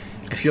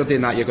 if you're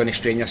doing that, you're going to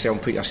strain yourself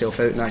and put yourself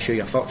out, and that's how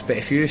you're fucked. But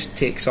if you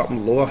take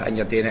something lower and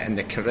you're doing it in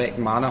the correct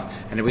manner,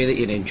 in a way that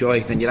you enjoy,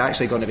 then you're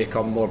actually going to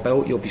become more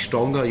built, you'll be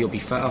stronger, you'll be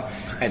fitter,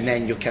 and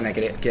then you'll kind of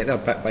get there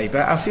bit by bit.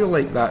 I feel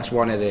like that's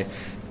something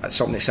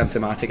that's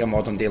symptomatic of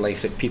modern day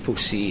life that people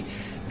see,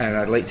 and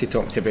I'd like to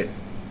talk to about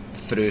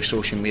through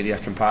social media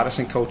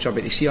comparison culture,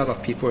 but they see other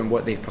people and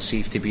what they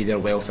perceive to be their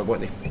wealth, or what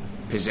they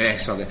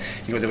possess, or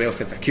the wealth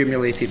they've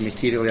accumulated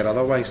materially or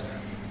otherwise,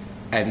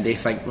 and they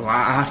think, well,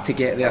 I have to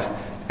get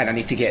there, and I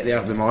need to get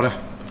there tomorrow.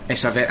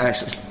 It's like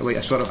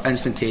a sort of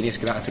instantaneous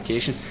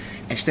gratification,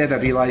 instead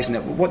of realising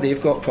that what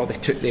they've got probably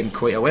took them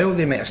quite a while.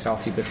 They might have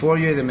started before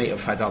you, they might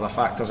have had other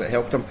factors that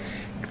helped them.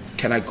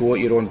 Can I go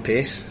at your own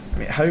pace? I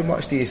mean, how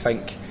much do you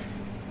think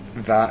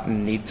that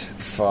need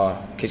for,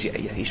 because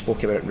you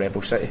spoke about it in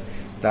Rebel City,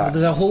 that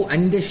there's a whole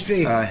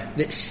industry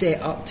that's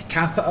set up to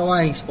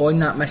capitalise on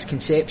that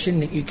misconception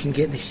that you can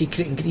get the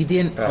secret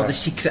ingredient or the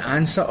secret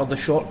answer or the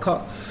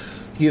shortcut.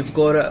 You've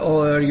got it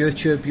all over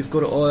YouTube, you've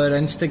got it all over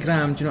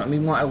Instagram, do you know what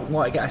I mean?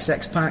 Want to get a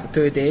 6-pack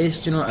 2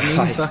 days, do you know what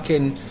I mean?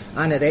 Fucking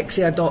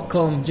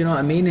anorexia.com, do you know what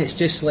I mean? It's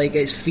just like,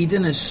 it's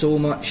feeding us so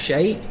much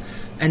shite,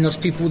 and there's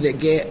people that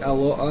get a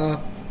lot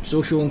of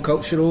social and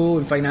cultural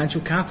and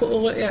financial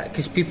capital at it,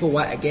 because people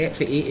want to get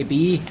from A to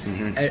B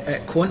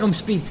at quantum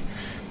speed.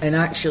 And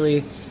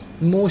actually,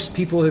 most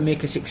people who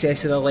make a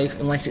success of their life,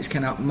 unless it's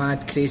kind of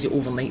mad, crazy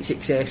overnight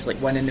success,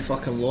 like winning the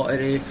fucking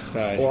lottery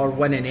or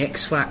winning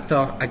X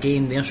Factor,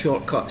 again, they're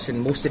shortcuts, and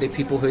most of the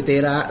people who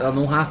do that, they're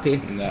not happy.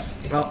 Nah.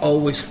 I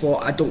always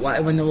thought, I don't want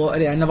to win the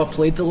lottery. I never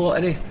played the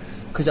lottery,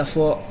 because I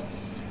thought,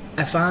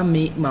 if I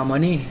make my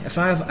money, if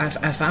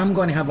I'm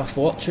going to have a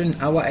fortune,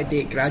 I want to do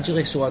it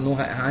gradually so I know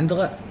how to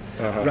handle it.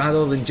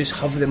 Rather than just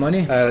have the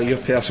money. Your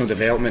personal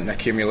development and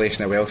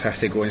accumulation of wealth have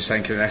to go in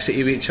synchronicity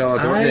with each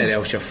other, don't they? Or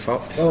else you're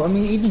fucked. Well, I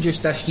mean, even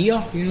just this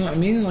year, you know what I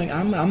mean? Like,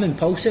 I'm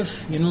impulsive,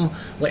 you know.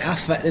 Like, I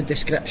fit the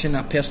description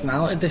of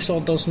personality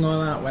disorders and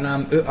all that when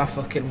I'm out of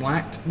fucking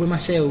whack with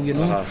myself, you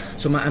know.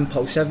 So my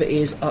impulsivity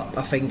is up.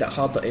 I find it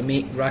harder to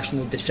make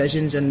rational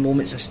decisions in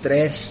moments of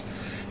stress.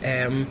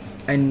 And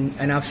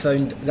I've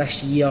found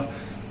this year,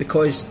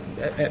 because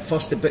at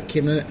first the book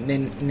came out,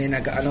 and then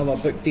I got another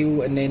book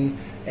deal, and then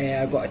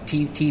I got a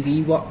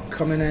TV work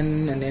coming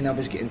in, and then I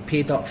was getting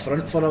paid up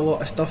front for a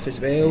lot of stuff as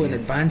well, and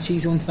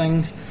advances on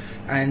things,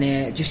 and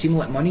it just seemed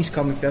like money's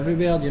coming from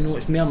everywhere, you know.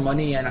 It's more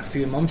money in a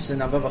few months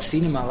than I've ever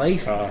seen in my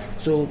life.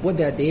 So what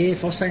do I do?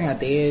 First thing I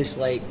do is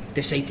like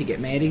decide to get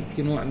married,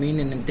 you know what I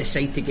mean, and then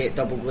decide to get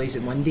double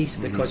glazing windows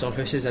because our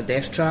house is a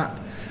death trap,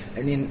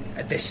 and then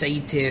I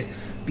decide to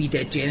be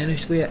dead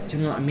generous with it, do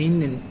you know what I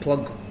mean, and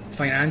plug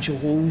financial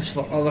holes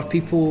for other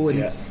people,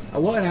 and a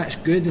lot of that's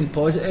good and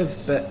positive,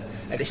 but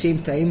at the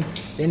same time,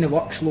 then the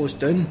work slows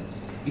down.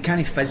 You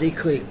can't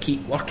physically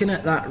keep working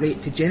at that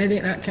rate to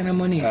generate that kind of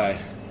money.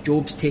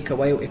 Jobs take a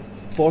while to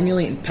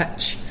formulate and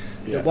pitch.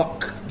 The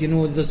work, you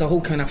know, there's a whole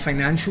kind of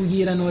financial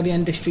year in all the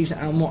industries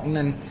that I'm working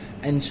in,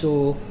 and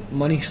so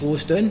money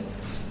slows down,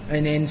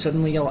 and then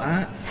suddenly you're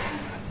like,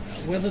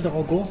 where did it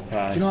all go?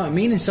 Do you know what I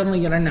mean? And suddenly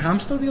you're in the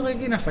hamster wheel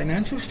again of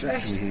financial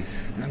stress, and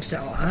I'm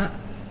sitting like that.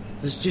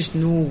 There's just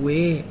no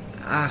way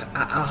I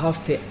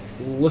have to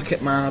look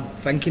at my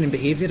thinking and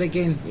behaviour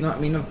again, you know what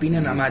I mean? I've been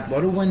in a mad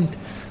whirlwind,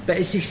 but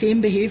it's the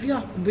same behaviour.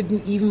 It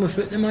wouldn't, even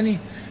without the money,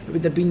 it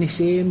would have been the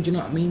same, do you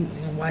know what I mean?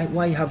 You know,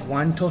 why have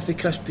one toffee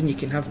crisp when you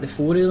can have the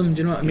four of them,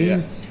 do you know what I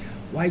mean?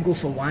 Why go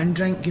for one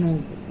drink, you know,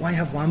 why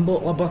have one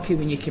bottle of bucky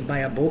when you can buy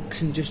a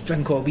box and just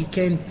drink all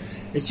weekend?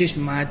 It's just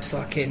mad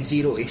fucking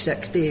 0 to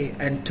 60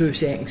 in 2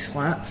 seconds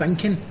flat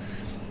thinking.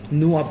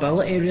 No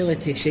ability really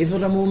to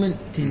savour a moment,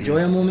 to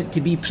enjoy a moment,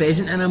 to be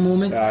present in a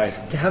moment,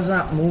 to have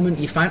that moment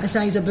you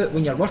fantasise about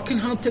when you're working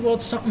hard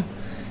towards something.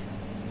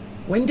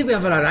 When do we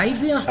ever arrive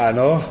there? I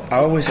know.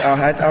 I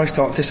was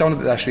talking to someone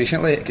about this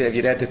recently. Have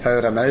you read The Power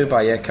of Now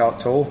by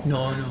Eckhart Tolle?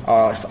 No.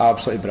 Oh, it's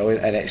absolutely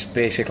brilliant, and it's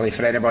basically,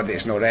 for anybody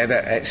that's not read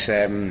it, it's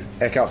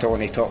Eckhart Tolle,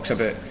 and he talks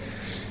about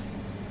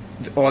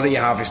all that you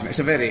have is,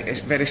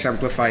 it's very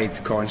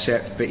simplified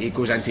concept, but he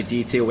goes into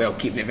detail while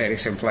keeping it very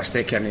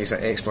simplistic in his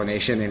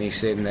explanation, and he's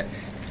saying that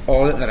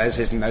all that there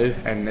is now,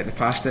 and that the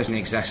past doesn't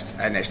exist,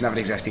 and it's never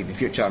existed in the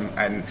future,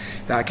 and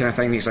that kind of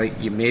thing. He's like,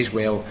 you may as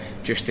well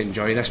just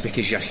enjoy this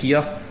because you're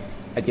here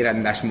and you're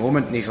in this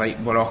moment. And he's like,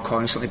 we're all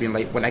constantly being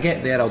like, when I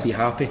get there I'll be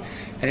happy.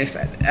 And if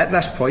at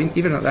this point,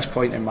 even at this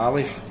point in my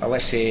life, or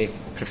let's say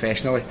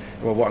professionally,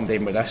 well, what I'm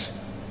doing with this,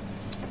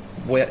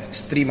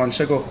 3 months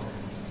ago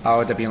I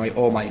would have been like,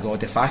 oh my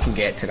god, if I can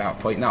get to that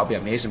point, that'll be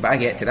amazing. But I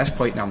get to this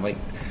point and I'm like,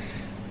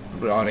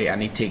 alright, I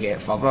need to get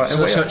further.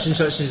 So such and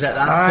such is at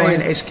that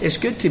point. And it's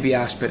good to be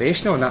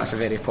aspirational, and that's a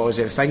very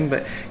positive thing,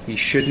 but you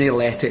shouldn't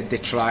let it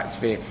detract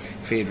from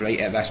right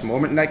at this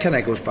moment. And that kind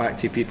of goes back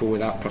to people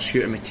with that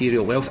pursuit of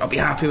material wealth. I'll be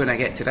happy when I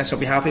get to this, I'll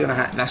be happy when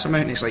I hit this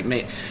amount. And it's like,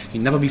 mate,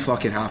 you'll never be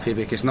fucking happy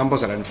because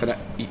numbers are infinite.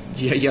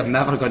 You're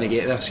never going to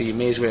get there, so you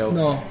may as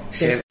well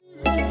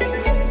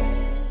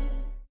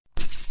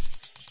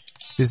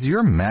Is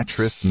your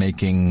mattress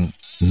making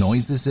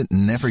noises it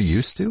never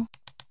used to?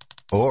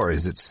 Or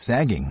is it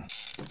sagging,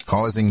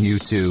 causing you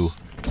to...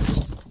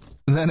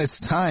 Then it's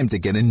time to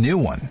get a new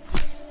one.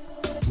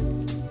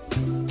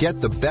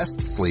 Get the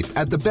best sleep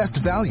at the best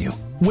value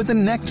with a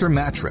Nectar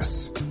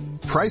mattress.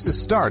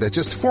 Prices start at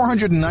just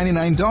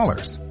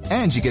 $499,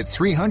 and you get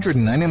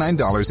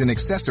 $399 in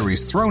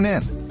accessories thrown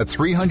in, a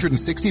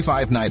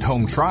 365-night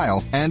home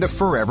trial, and a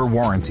forever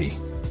warranty.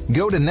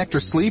 Go to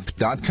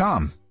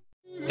NectarSleep.com.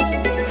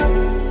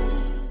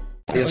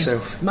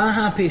 Yourself. My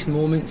happiest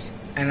moments,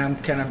 and I'm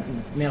kind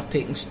of more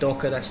taking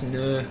stock of this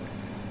now,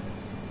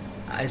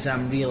 as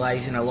I'm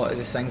realising a lot of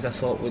the things I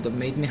thought would have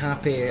made me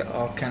happy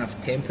are kind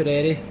of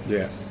temporary.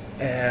 You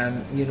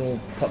know,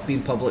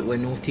 being publicly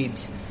noted,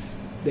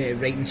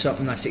 writing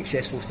something, a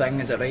successful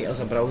thing as a writer's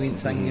a brilliant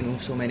thing. You know,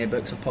 so many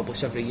books are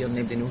published every year,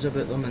 nobody knows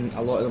about them, and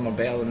a lot of them are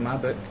better than my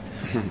book.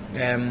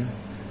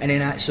 And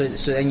then so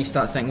then you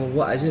start thinking,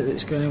 well, what is it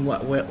that's going to,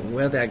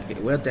 where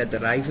did I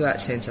derive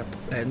that sense of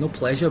no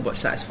pleasure but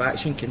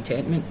satisfaction,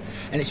 contentment?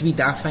 And it's wee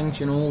daft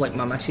things, you know, like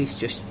my missus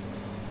just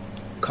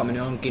coming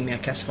on and giving me a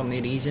kiss for no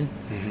reason.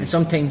 And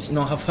sometimes, you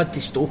know, I've had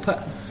to stop it.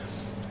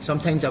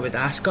 Sometimes I would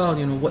ask her,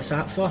 you know, what's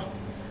that for?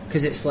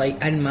 Because it's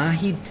like, in my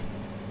head,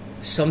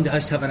 somebody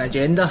has to have an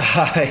agenda.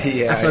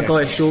 If they're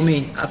going to show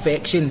me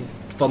affection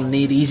for no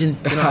reason,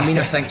 you know what I mean?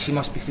 I think she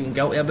must be feeling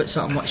guilty about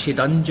something, what she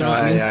done, do you know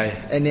what I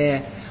mean?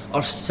 And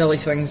or silly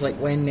things like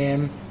when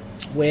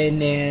when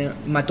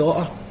my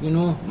daughter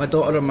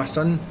or my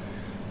son,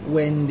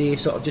 when they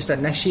sort of just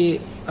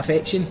initiate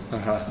affection,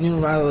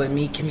 rather than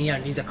me, come here,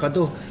 needs a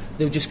cuddle,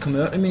 they'll just come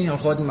out to me, or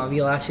holding my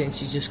wee lassie and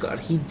she's just got her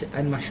head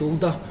in my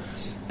shoulder,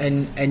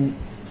 and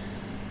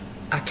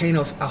I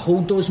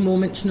hold those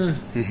moments now.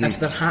 If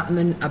they're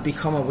happening, I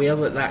become aware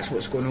that that's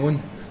what's going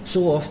on.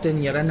 So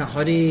often you're in a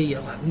hurry,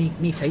 you're like,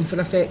 need time for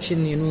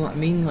affection, you know what I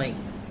mean, like,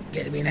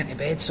 get me into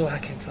bed so I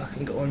can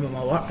fucking get on with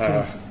my work,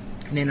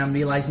 and then I'm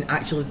realising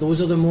actually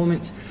those are the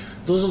moments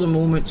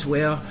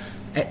where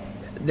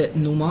that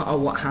no matter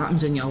what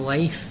happens in your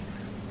life,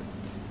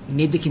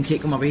 nobody can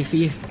take them away from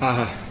you.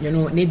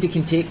 Nobody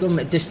can take them.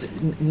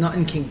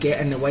 Nothing can get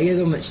in the way of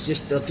them. It's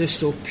just, they're just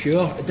so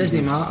pure. It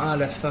doesn't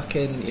matter if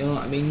fucking, you know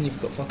what I mean,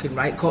 you've got fucking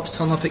riot cops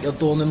turn up at your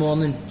door in the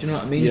morning, do you know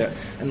what I mean? Yeah.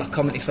 And they're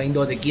coming to find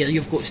all the gear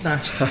you've got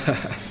stashed.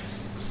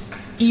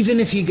 Even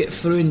if you get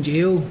through in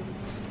jail,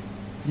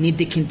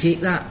 nobody can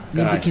take that.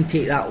 Nobody can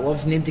take that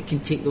love. Nobody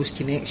can take those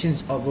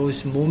connections or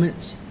those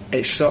moments.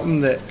 It's something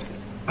that,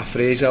 a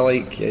phrase I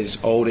like is,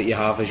 all that you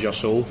have is your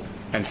soul.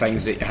 And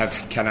things that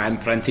have kind of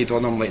imprinted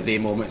on them, like the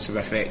moments of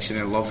affection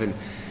and love, and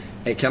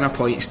it kind of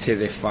points to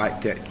the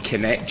fact that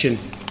connection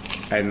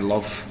and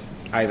love,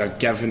 either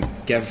given, I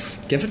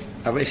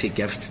want to say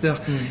gifts there,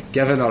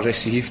 given or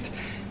received,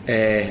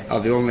 are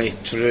the only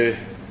true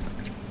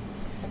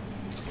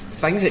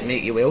things that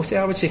make you wealthy,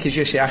 I would say. Because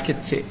you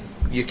say,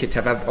 you could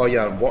have all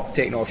your work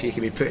taken off you, you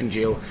could be put in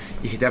jail,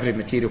 you could have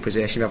every material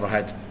possession you've ever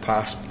had,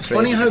 past, present,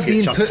 funny how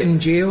future, being put in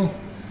jail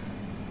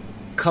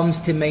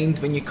comes to mind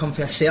when you come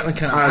for a certain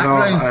kind of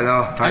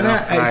background. I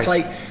know. It's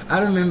like, I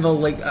remember,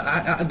 like,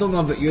 I don't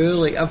know about you,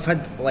 like, I've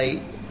had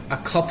like a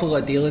couple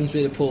of dealings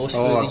with the police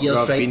through the years,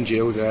 I've right? been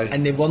jailed,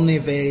 and they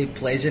weren't very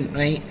pleasant,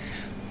 right?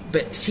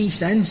 But see,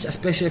 since,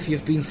 especially if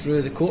you've been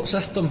through the court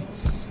system,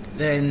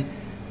 then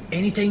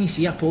anytime you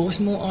see a police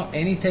motor,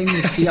 anytime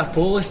you see a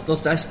police,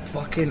 there's this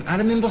fucking... I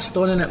remember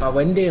standing at my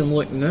window and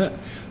looking out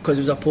because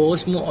there was a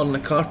police motor in the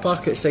car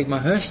park outside my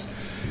house,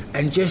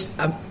 and just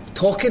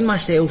talking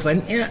myself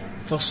into it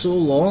for so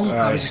long.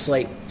 I was just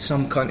like,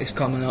 some cunt is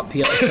coming up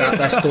here to shut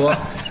this door.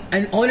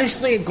 And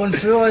honestly, gone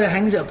through all the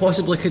things that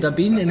possibly could have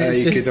been, and it's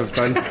you just, could have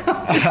done.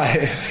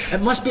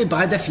 It must be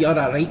bad if you're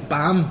a right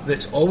bam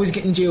that's always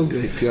getting jailed.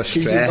 Pure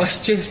stress. You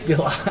must just be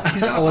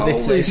like, all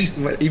the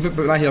time. Even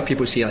when I hear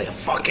people say, like, I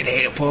fucking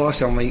hate the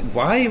police, I'm like,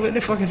 why? What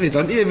the fuck have they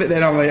done to you? But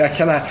then I'm like, I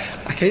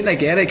kind of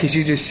get it, because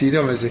you just see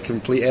them as a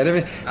complete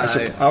enemy.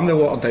 So I'm the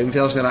watered down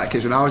version of that,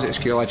 because when I was at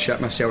school, I'd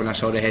shit myself when I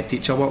saw the head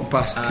teacher walk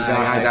past, because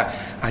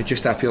I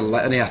just had a pure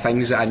litany of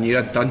things that I knew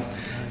I'd done.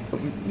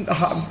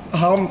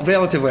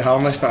 Relatively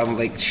harmless, but I'm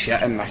like,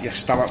 shit, and your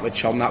stomach would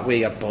churn that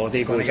way, your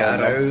body goes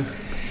on.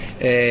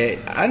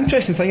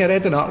 Interesting thing, I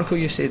read an article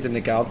you said in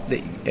the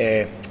Guardian,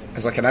 it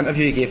was like an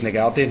interview you gave in the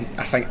Guardian,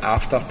 I think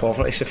after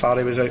Poverty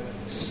Safari was out,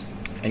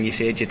 and you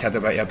said you'd had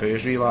a bit of a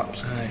booze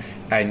relapse,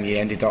 and you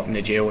ended up in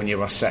the jail, and you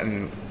were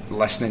sitting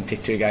listening to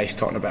two guys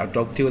talking about a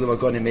drug deal they were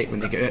going to make when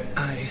they get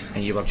out,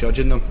 and you were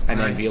judging them, and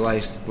then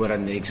realised we're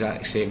in the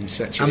exact same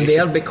situation. I'm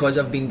there because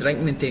I've been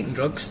drinking and taking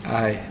drugs.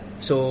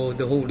 So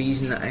the whole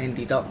reason that I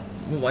ended up,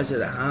 what was it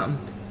that happened?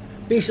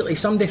 Basically,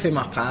 somebody from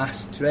my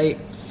past, right?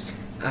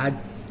 I had,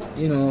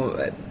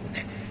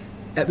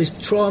 it was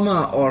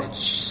trauma or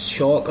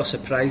shock or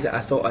surprise that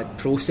I thought I'd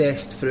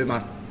processed through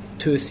my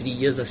 2 or 3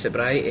 years of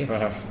sobriety.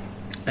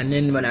 And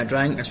then when I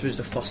drank, this was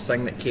the first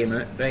thing that came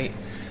out, right?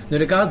 Now,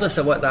 regardless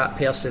of what that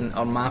person,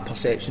 or my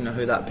perception of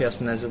who that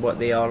person is, or what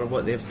they are, or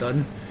what they've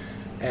done,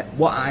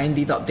 what I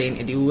ended up doing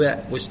to deal with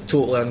it was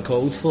totally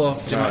uncalled for.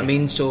 Do you know what I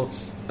mean? So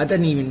I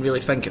didn't even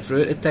really think it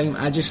through at the time.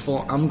 I just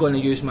thought, I'm going to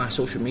use my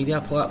social media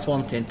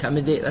platform to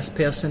intimidate this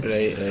person.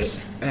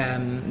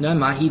 Now in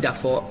my head I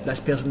thought, this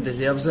person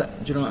deserves it.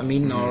 Do you know what I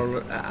mean?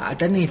 Or I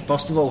didn't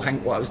first of all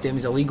think what I was doing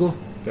was illegal.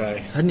 I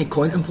hadn't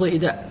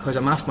contemplated it, because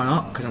I'm off my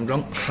nut, because I'm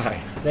drunk.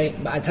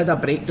 Right, but I'd had a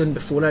breakdown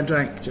before I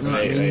drank. Do you know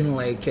what I mean?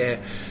 Like,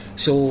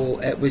 so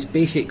it was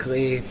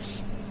basically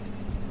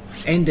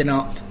ending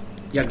up,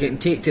 you're getting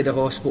taken to the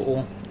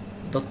hospital,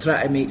 they're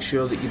trying to make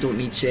sure that you don't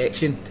need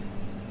sectioned.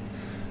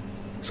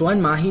 So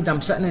in my head,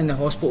 I'm sitting in the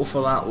hospital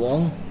for that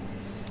long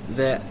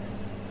that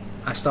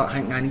I start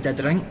thinking I need a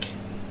drink.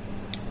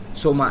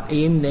 So my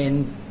aim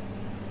then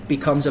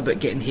becomes about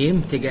getting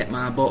home to get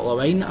my bottle of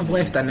wine that I've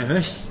left in the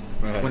house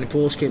when the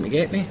police came to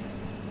get me.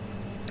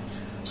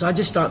 So I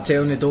just start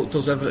telling the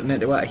doctors everything that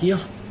they want to hear.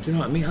 Do you know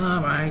what I mean?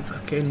 Right,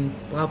 fucking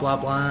blah blah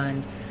blah.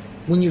 And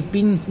when you've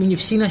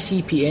seen a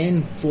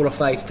CPN 4 or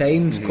 5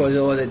 times because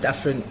of all the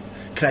different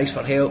cries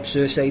for help,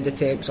 suicide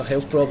attempts, or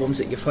health problems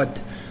that you've had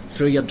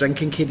through your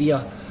drinking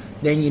career,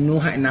 then you know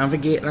how to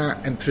navigate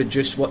that and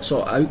produce what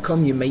sort of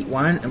outcome you might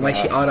want,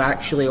 unless you are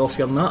actually off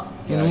your nut,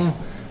 you know.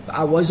 But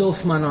I was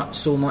off my nut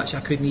so much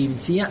I couldn't even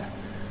see it,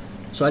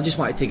 so I just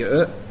wanted to get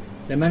out.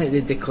 The minute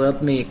they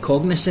declared me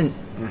cognizant,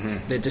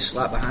 they just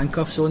slapped the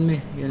handcuffs on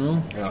me, you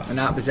know, and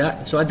that was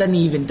it. So it didn't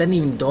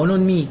even dawn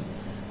on me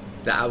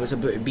that I was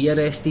about to be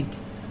arrested.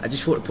 I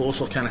just thought the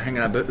police were kind of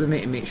hanging about with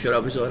me to make sure I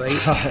was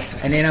alright.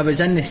 And then I was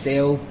in the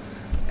cell.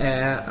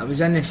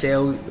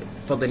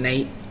 For the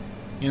night,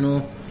 You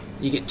know,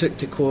 you get took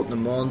to court in the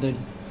morning.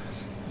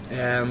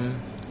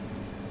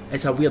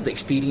 It's a weird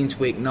experience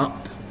waking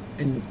up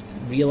and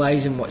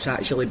realising what's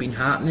actually been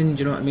happening.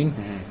 Do you know what I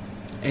mean?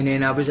 And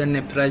then I was in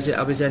the prison.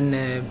 I was in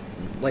the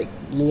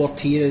lower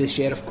tier of the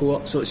sheriff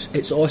court, so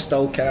it's all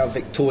still kind of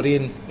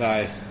Victorian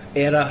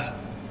era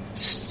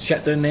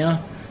shit down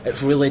there.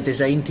 It's really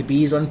designed to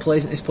be as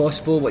unpleasant as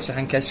possible, which I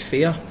think is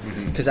fair,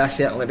 because I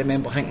certainly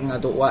remember thinking I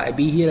don't want to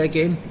be here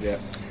again.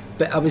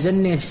 But I was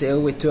in the cell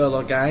with two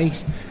other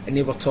guys, and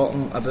they were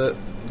talking about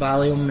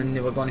Valium, and they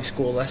were going to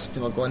score this,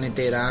 they were going to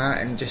do that,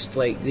 and just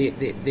like they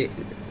you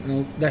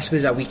know, this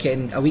was a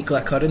weekly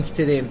occurrence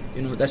to them.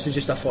 You know, this was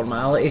just a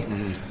formality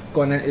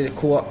going into the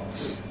court,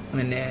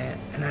 and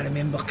I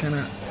remember kind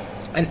of,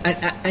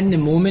 and in the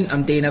moment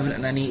I'm doing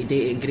everything I need to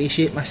do to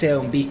ingratiate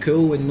myself and be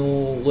cool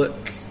and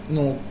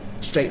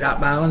strike that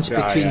balance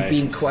between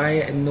being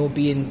quiet and no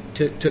being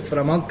took for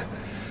a mug.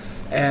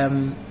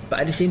 But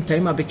at the same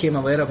time, I became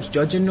aware I was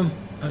judging them.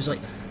 I was like,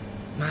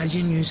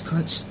 imagine you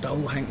can't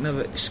still thinking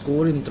about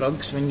scoring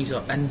drugs when you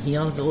are in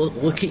here.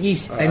 Look at you.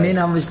 And then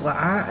I was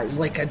like, it's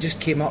like I just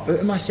came up out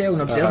of myself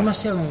and observed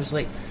myself, and I was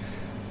like,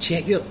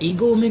 check your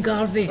ego,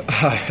 McGarvey.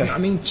 You know what I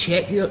mean?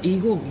 Check your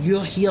ego.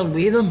 You're here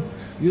with them.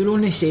 You're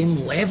on the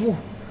same level.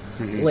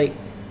 Like,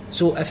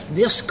 so if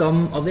they're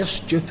scum or they're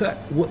stupid,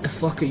 what the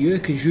fuck are you?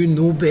 Because you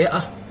know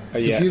better.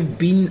 Because you've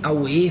been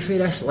away for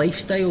this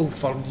lifestyle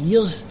for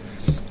years.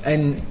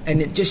 And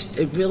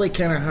it really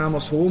kind of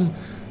hammers home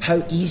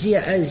how easy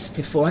it is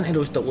to fall into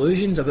those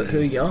delusions about who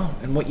you are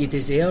and what you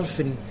deserve,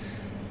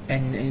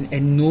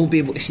 and not be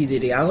able to see the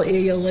reality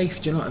of your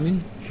life. Do you know what I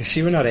mean? You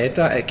see, when I read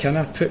that, it kind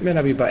of put me in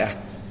a wee bit of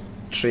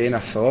train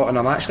of thought, and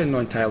I'm actually not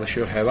entirely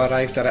sure how I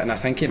arrived at it, and I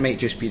think it might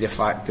just be the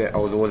fact that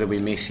although that we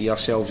may see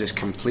ourselves as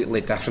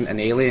completely different and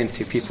alien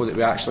to people, that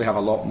we actually have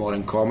a lot more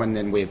in common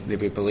than we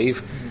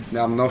believe.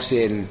 Now, I'm not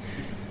saying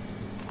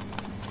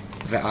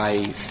that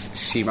I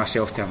see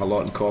myself to have a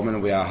lot in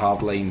common with a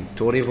hardline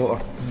Tory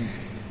voter,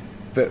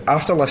 but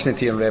after listening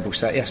to you in Rebel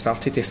City, I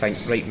started to think,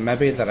 right,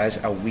 maybe there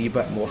is a wee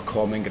bit more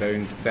common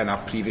ground than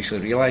I've previously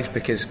realised,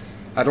 because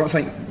I don't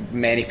think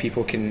many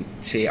people can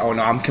say, oh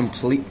no, I'm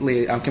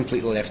completely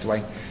left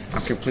wing,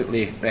 I'm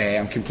completely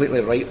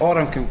right, or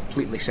I'm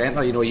completely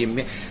centre. You know,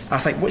 I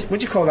think, what do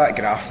you call that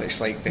graph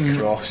that's like the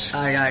cross?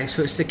 Aye,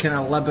 so it's the kind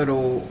of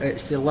liberal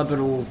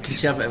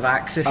conservative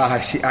axis.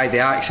 The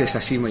axis, I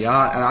see where you're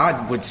at, and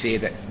I would say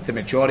that the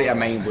majority of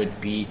mine would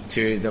be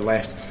to the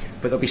left,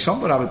 but there'll be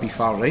some where I would be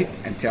far right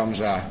in terms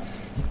of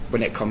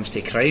when it comes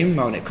to crime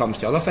or when it comes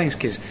to other things,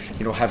 because,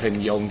 you know,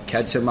 having young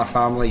kids in my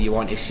family, you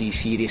want to see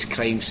serious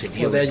crime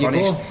severely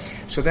punished.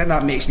 So then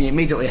that makes me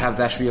immediately have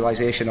this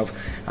realisation of,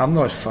 I'm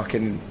not as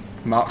fucking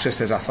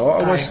Marxist as I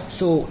thought I was.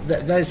 So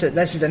this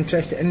is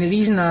interesting, and the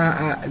reason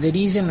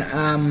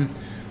I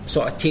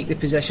sort of take the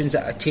positions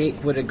that I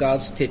take with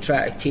regards to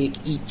try to take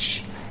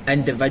each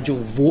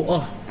individual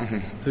voter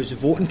who's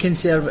voting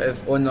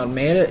Conservative on their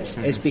merits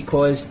is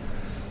because,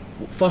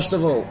 first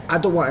of all, I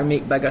don't want to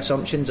make big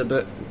assumptions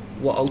about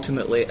what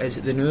ultimately is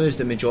the news,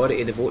 the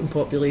majority of the voting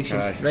population,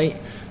 right?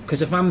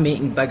 Because if I'm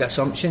making big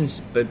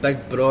assumptions, but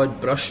big broad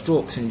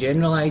brushstrokes and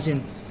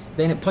generalising,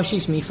 then it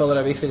pushes me further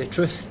away from the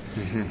truth.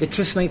 The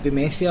truth might be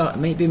messier, it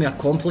might be more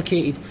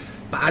complicated,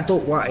 but I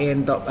don't want to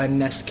end up in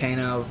this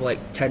kind of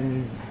like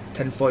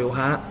tinfoil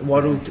hat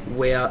world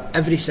where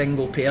every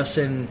single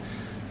person,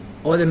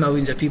 all the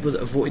millions of people that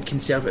have voted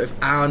Conservative,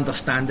 I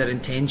understand their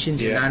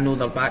intentions and I know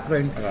their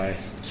background.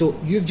 So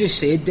you've just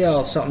said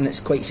there something that's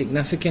quite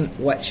significant,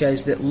 which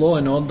is that law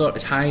and order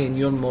is high in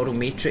your moral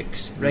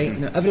matrix, right?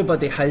 Now,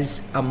 everybody has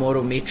a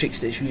moral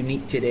matrix that's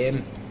unique to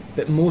them,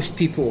 but most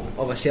people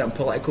of a certain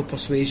political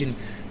persuasion,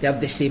 they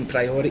have the same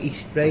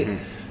priorities, right?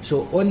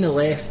 So on the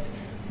left,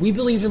 we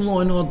believe in law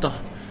and order,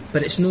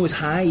 but it's not as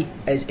high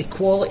as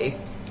equality,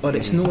 or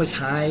it's not as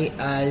high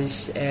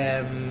as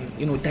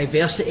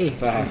diversity,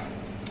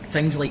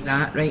 things like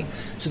that, right?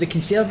 So the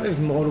Conservative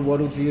moral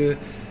worldview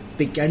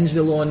begins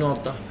with law and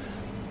order,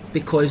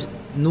 because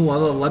no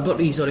other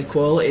liberties or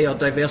equality or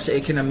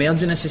diversity can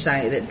emerge in a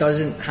society that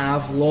doesn't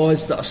have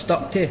laws that are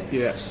stuck to.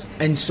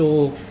 And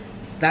so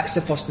that's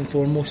the first and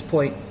foremost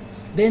point.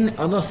 Then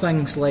other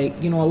things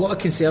like, you know, a lot of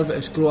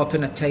Conservatives grow up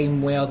in a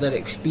time where their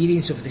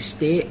experience of the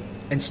state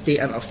and state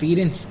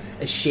interference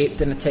is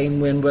shaped in a time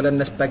when we're in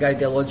this big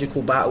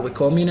ideological battle with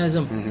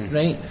communism,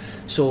 right?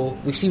 So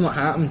we've seen what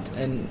happened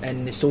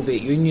in the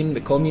Soviet Union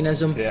with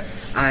communism,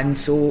 and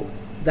so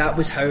that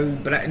was how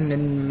Britain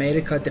and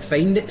America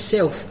defined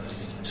itself.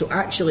 So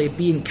actually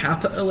being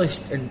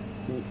capitalist and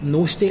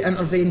no state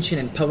intervention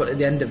and power to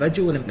the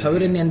individual and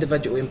empowering the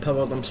individual to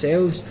empower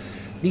themselves,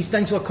 these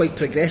things were quite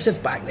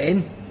progressive back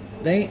then,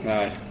 right?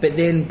 But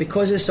then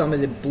because of some of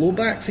the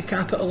blowback for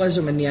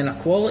capitalism and the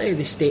inequality,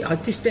 the state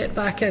had to step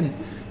back in.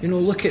 You know,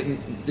 look at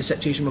the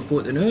situation we've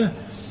got now.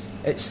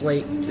 It's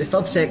like the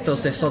third sector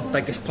is the third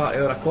biggest part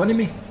of our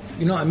economy.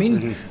 You know what I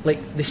mean?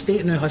 Like, the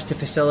state now has to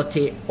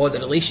facilitate all the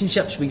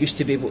relationships we used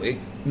to be able to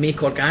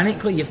make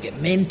organically. You've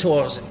got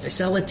mentors and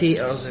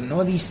facilitators and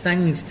all these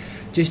things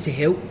just to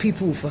help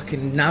people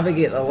fucking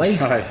navigate their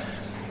life.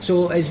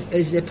 So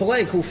as the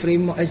political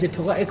framework, as the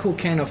political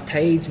kind of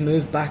tides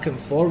move back and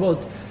forward,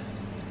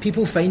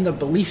 people find their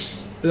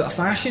beliefs out of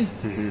fashion.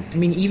 I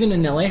mean, even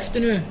in the left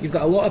now, you've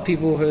got a lot of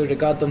people who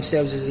regard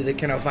themselves as the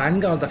kind of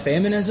vanguard of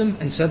feminism,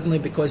 and suddenly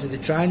because of the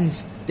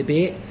trans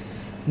debate,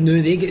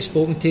 now they get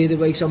spoken to the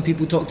way some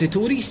people talk to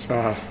Tories.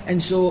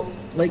 And so,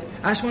 like,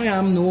 that's why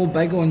I'm no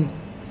big on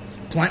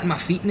planting my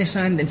feet in the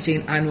sand and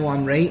saying I know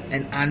I'm right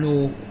and I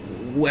know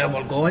where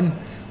we're going,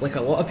 like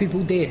a lot of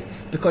people do,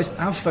 because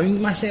I've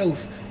found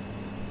myself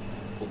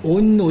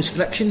on those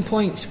friction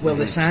points where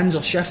the sands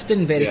are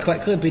shifting very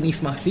quickly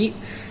beneath my feet,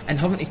 and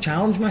having to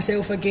challenge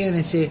myself again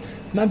and say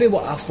maybe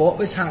what I thought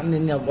was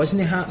happening there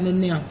wasn't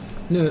happening there.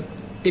 No,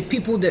 the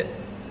people that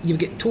you've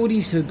got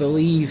Tories who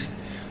believe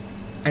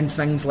in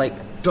things like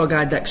drug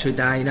addicts who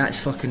die, that's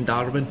fucking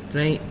Darwin,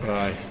 right?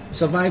 Aye.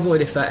 Survival of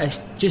the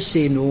fittest, just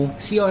say no.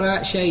 See all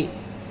that shite?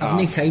 I've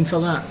no time for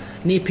that,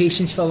 no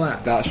patience for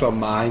that. That's where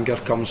my anger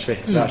comes from.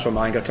 That's where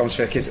my anger comes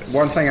from. Because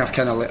one thing I've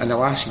kind of, in the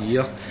last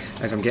year,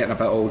 as I'm getting a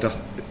bit older,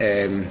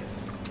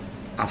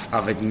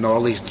 I've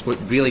acknowledged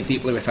really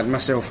deeply within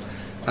myself,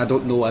 I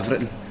don't know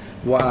everything.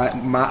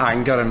 My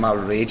anger and my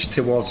rage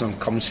towards them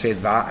comes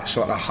from that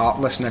sort of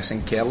heartlessness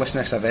and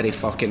carelessness, a very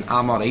fucking,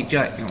 I'm alright,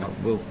 Jack. You know,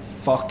 well,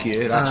 fuck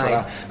you. That's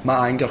where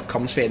my anger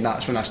comes from, and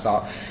that's when I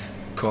start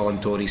calling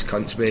Tories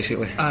cunts,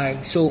 basically. Aye,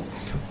 so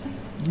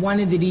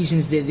one of the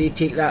reasons that they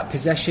take that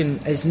position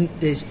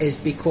is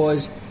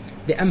because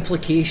the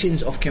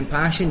implications of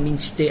compassion mean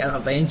state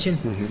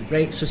intervention,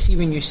 right? So see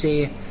when you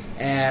say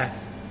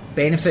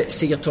benefits,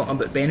 say you're talking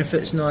about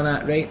benefits and all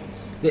that, right?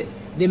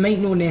 They might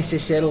not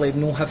necessarily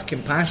have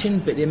compassion,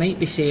 but they might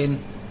be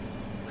saying,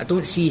 I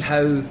don't see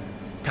how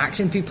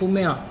taxing people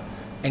more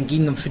and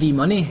giving them free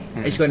money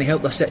is going to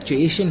help their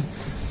situation.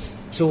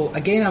 So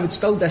again, I would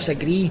still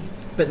disagree,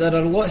 but there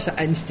are lots of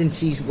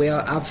instances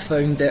where I've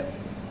found that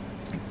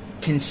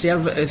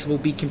Conservatives will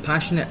be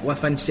compassionate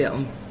within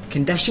certain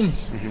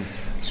conditions.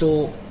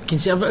 So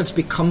Conservatives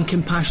become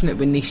compassionate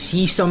when they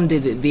see somebody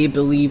that they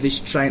believe is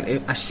trying to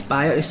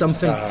aspire to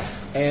something,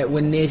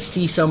 when they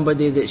see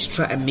somebody that's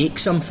trying to make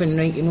something,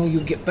 right? You know, you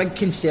get big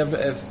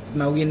Conservative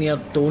millionaire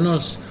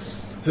donors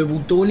who will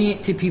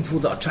donate to people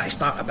that are trying to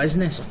start a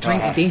business or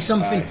trying to do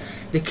something.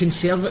 The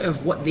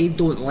Conservative, what they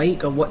don't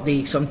like or what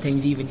they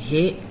sometimes even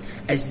hate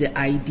is the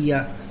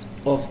idea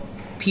of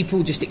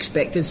people just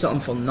expecting something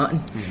for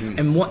nothing.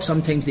 And what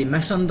sometimes they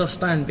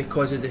misunderstand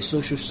because of the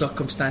social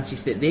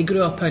circumstances that they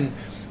grew up in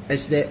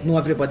is that not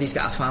everybody's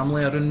got a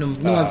family around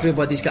them, not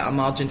everybody's got a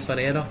margin for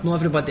error, not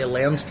everybody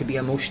learns to be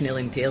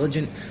emotionally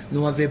intelligent,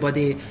 not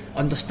everybody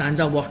understands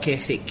a work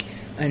ethic.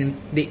 And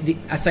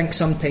I think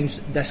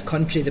sometimes this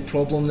country, the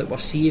problem that we're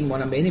seeing,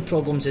 one of many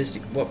problems, is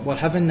we're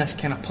having this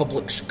kind of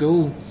public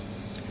school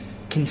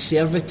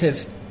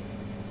conservative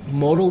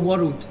moral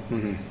world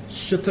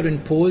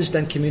superimposed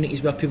in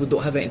communities where people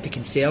don't have anything to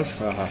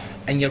conserve,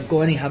 and you're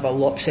going to have a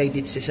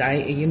lopsided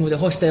society. You know, the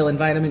hostile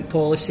environment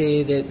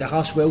policy, the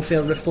harsh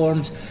welfare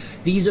reforms,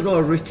 these are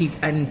all rooted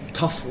in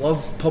tough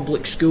love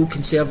public school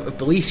conservative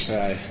beliefs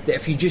that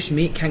if you just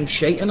make things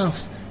shite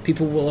enough,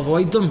 people will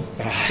avoid them.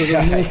 So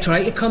they'll not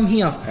try to come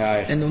here,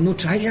 and they'll not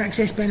try to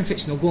access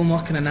benefits, and they'll go and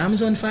work in an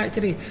Amazon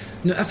factory.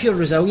 Now, if you're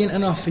resilient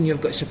enough and you've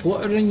got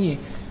support around you,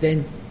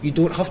 then you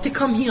don't have to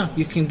come here.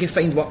 You can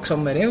find work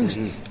somewhere else,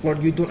 or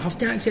you don't have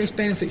to access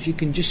benefits. You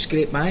can just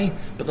scrape by.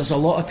 But there's a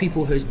lot of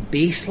people whose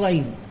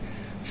baseline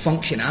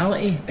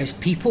functionality as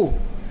people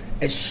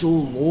is so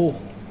low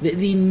that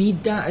they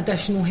need that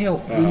additional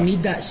help. They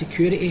need that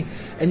security,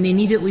 and they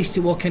need at least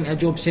to walk into a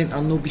job centre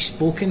and not be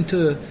spoken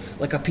to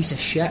like a piece of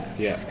shit,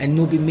 and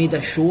not be made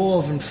a show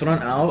of in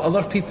front of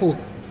other people.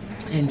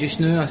 And just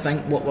now, I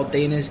think what we're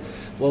doing is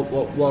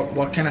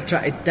we're kind of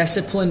trying to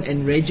discipline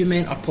and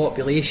regiment our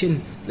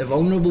population, the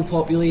vulnerable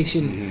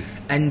population,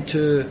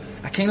 into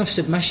a kind of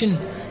submission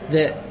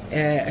that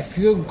if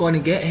you're going to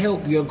get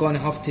help, you're going to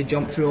have to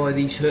jump through all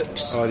these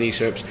hoops.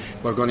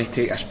 We're going to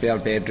take a spare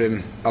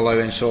bedroom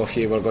allowance off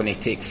you, we're going to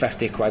take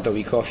 50 quid a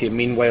week off you.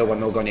 Meanwhile, we're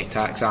not going to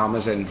tax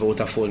Amazon,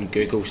 Vodafone,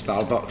 Google,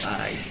 Starbucks.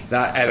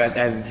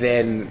 And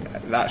then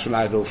that's when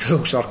I go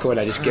full circle and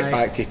I just get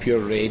back to pure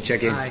rage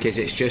again, because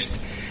it's just,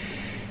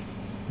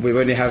 we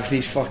wouldn't have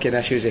these fucking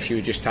issues if you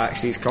would just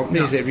tax these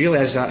companies. It really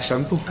is that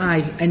simple.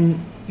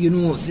 And you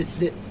know,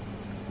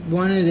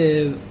 one of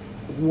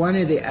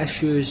the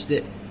issues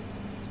that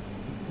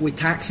we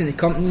taxing the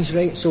companies,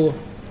 right? So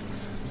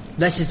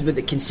this is what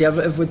the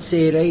Conservative would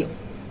say, right?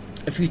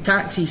 If you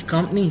tax these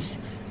companies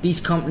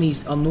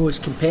are not as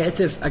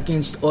competitive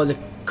against all the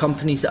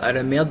companies that are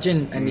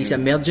emerging in these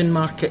emerging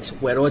markets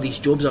where all these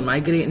jobs are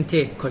migrating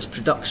to, because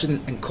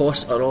production and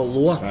costs are all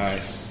lower.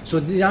 So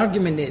the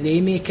argument that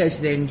they make is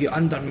then you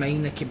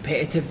undermine the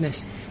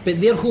competitiveness. But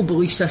their whole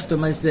belief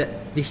system is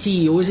that the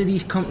CEOs of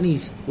these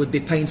companies would be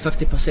paying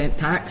 50%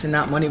 tax and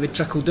that money would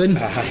trickle down.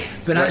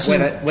 But that's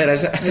where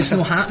is it? It's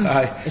not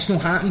happening. It's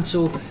not happening.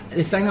 So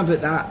the thing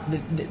about that,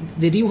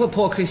 the real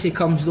hypocrisy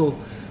comes though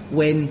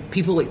when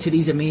people like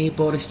Theresa May,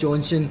 Boris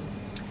Johnson,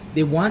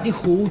 they want to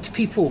hold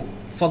people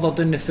further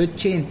down the food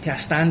chain to a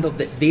standard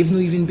that they've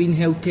not even been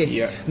held to.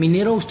 Yeah. I mean,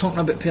 they're always talking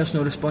about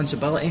personal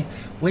responsibility.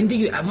 When do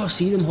you ever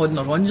see them holding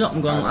their runs up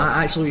and going,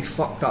 actually we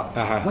fucked up?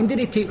 Uh-huh. When do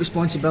they take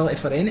responsibility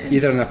for anything?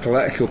 Either on a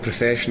political,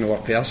 professional or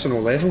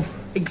personal level.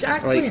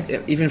 Exactly.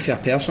 Like, even for a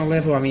personal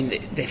level, I mean,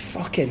 they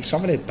fucking,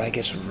 some of the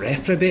biggest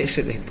reprobates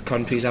that the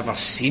country's ever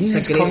seen.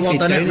 It's a great word,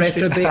 isn't it,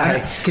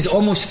 reprobate? Because it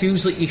almost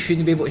feels like you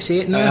shouldn't be able to say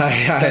it now.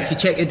 But if you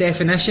check the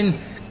definition,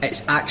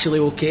 it's actually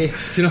okay.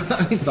 Do you know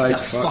what I mean? Like,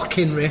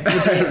 fucking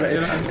reprobate. Do you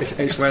know what I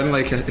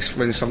mean? It's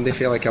when somebody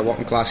feel like a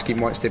working class scheme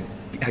wants to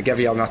give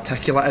you an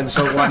articulate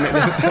insult, one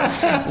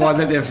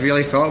that they've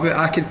really thought about.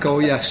 I could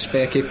call you a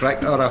specky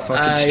prick or a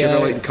fucking stupid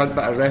looking cunt,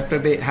 but a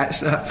reprobate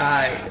hits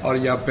that. Or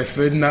you're a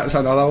buffoon, that's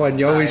another one.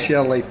 You always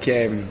hear like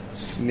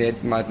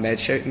Mad Ned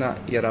shouting that,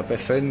 you're a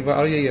buffoon. What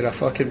are you? You're a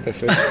fucking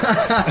buffoon.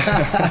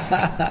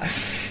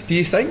 Do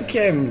you think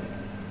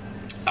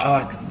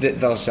that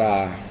there's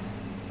a...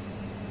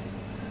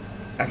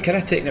 I'm kind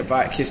of taking it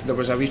back because there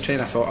was a wee train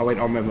of thought I went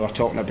on when we were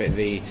talking about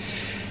the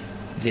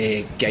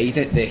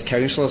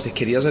counsellors, the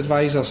careers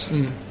advisors,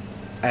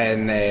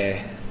 and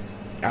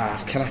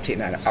I'm kind of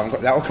taking it.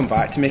 That'll come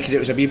back to me because it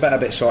was a wee bit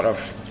about sort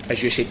of,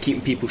 as you said,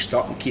 keeping people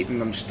stuck and keeping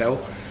them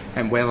still,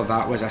 and whether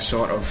that was a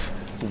sort of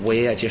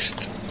way of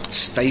just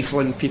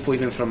stifling people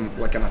even from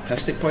like an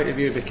artistic point of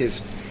view, because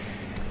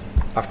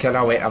I've made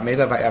a bit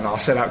of an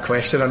arse of that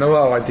question. I know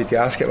what I wanted to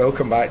ask, it will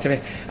come back to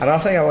me.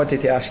 Another thing I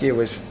wanted to ask you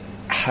was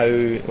how,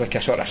 like a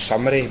sort of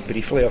summary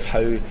briefly of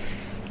how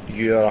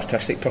your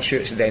artistic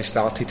pursuits then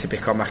started to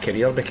become a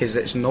career, because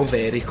it's not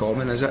very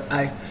common, is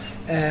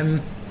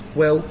it?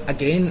 Well,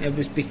 again, it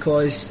was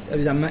because it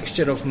was a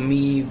mixture of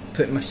me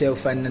putting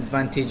myself in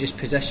advantageous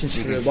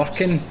positions through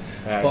working,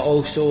 but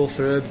also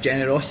through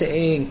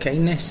generosity and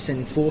kindness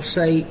and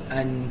foresight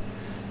and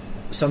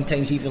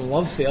sometimes even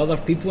love for other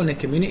people in the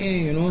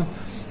community, you know.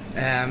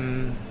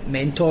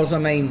 Mentors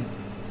of mine,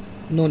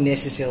 not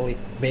necessarily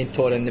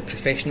mentor in the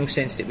professional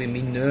sense that we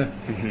mean now,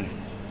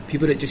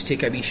 people that just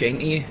take a wee shine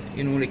to you,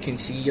 you know, they can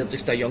see you're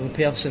just a young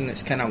person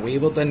that's kind of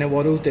wayward in the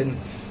world and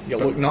you're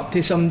looking up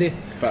to somebody.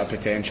 Bit of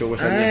potential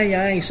within you.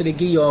 Aye, so they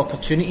give you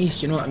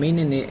opportunities, you know what I mean,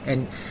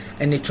 and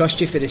they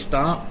trust you for the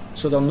start,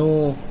 so they're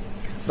no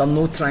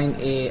trying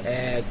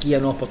to give you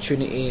an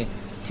opportunity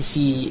to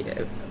see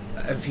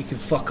if you can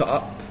fuck it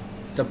up.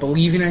 They're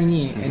believing in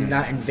you, and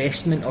that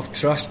investment of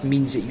trust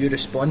means that you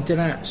respond to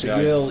that,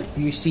 so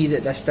you see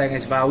that this thing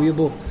is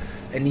valuable,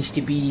 it needs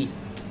to be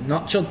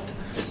nurtured.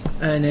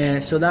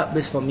 And so that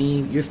was for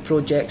me, youth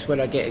projects where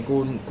I get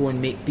to go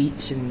and make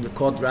beats and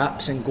record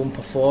raps and go and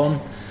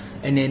perform,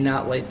 and then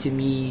that led to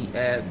me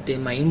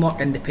doing my own work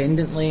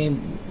independently,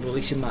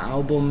 releasing my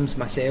albums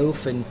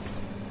myself, and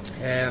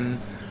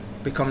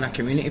becoming a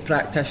community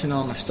practitioner.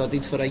 And I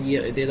studied for a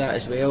year to do that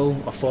as well.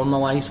 I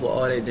formalised what I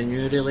already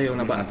knew really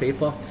on a bit of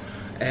paper,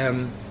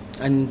 and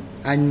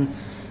then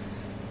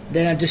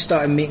I just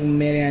started making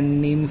me a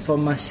name for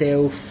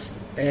myself.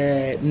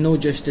 Not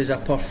just as a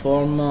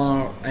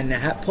performer in the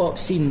hip hop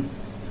scene,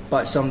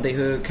 but somebody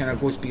who kind of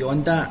goes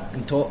beyond that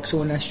and talks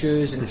on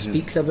issues and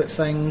speaks about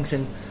things.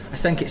 And I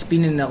think it's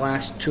been in the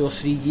last 2 or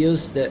 3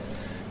 years that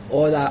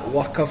all that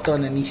work I've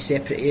done in these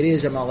separate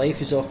areas of my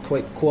life is all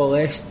quite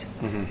coalesced.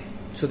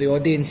 So the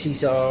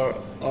audiences are,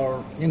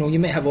 you know, you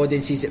might have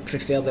audiences that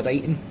prefer the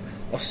writing,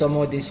 or some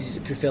audiences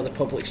that prefer the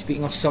public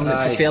speaking, or some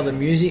that prefer the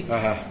music,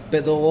 but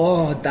they'll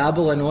all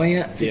dabble and annoy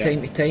it from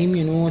time to time,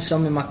 you know.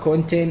 Some of my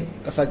content,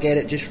 if I get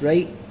it just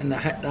right and I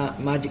hit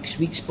that magic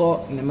sweet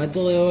spot in the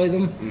middle of all of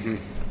them,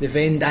 the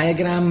Venn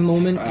diagram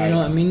moment, you know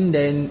what I mean,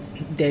 then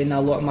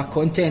a lot of my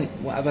content,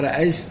 whatever it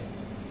is,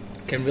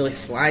 can really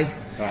fly.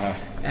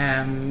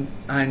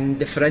 And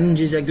the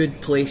Fringe is a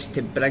good place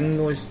to bring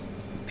those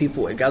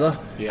people together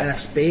in a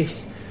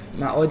space.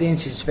 My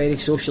audience is very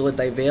socially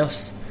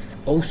diverse.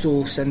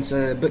 Also, since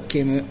the book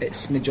came out,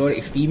 it's majority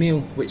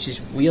female, which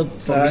is weird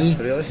for me.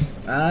 Really?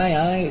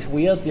 Aye, it's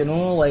weird, you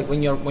know. Like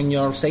when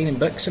you're signing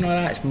books and all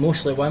that, it's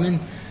mostly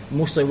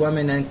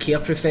women in care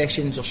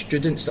professions or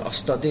students that are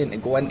studying to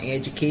go into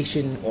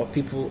education, or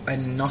people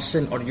in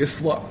nursing or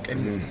youth work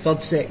in the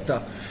third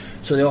sector.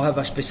 So they all have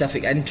a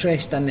specific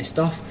interest in the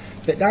stuff.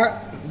 But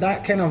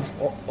that kind of,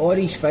 all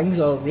these things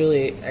are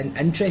really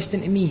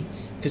interesting to me,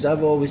 because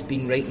I've always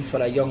been writing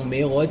for a young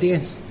male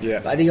audience.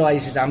 But I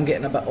realise as I'm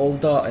getting a bit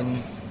older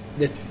and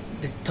the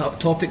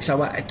topics I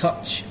want to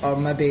touch are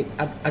maybe,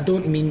 I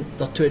don't mean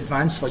they're too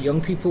advanced for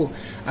young people,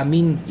 I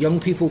mean young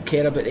people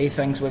care about these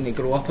things when they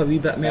grow up a wee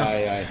bit more.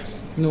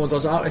 You know,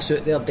 there's artists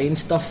out there doing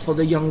stuff for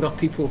the younger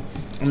people.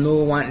 I'm not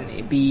wanting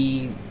to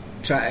be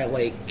trying to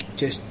like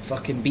just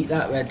fucking beat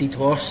that with a dead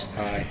horse.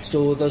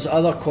 So there's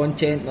other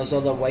content, there's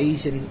other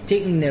ways, and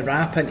taking the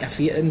rap into a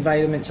theatre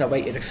environment's a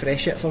way to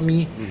refresh it for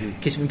me,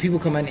 because when people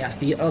come into a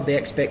theatre, the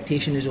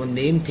expectation is on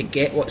them to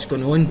get what's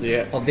going on,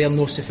 or they're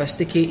no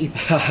sophisticated.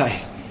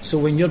 So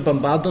when you're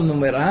bombarding them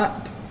with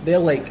rap, they're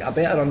like, I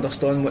better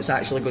understand what's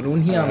actually going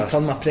on here and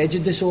turn my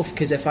prejudice off,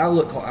 because if I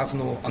look like I've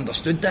not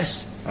understood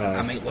this,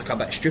 I might look a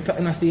bit stupid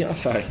in a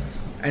theatre.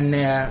 And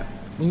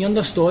when you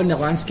understand the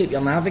landscape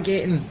you're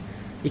navigating,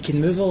 you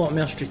can move a lot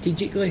more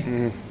strategically.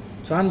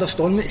 So I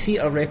understand what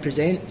theatre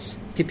represents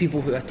to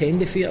people who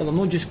attend the theatre. They're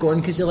not just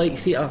going because they like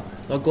theatre,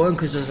 they're going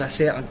because there's a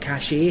certain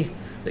cachet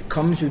that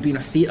comes with being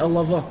a theatre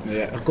lover.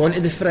 Yeah. Or going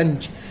to the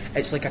Fringe.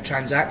 It's like a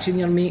transaction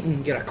you're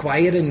making. You're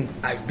acquiring,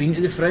 I've been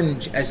to the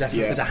Fringe, as if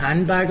it was a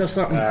handbag or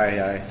something.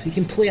 Aye. So you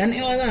can play into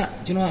all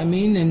that, do you know what I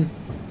mean? And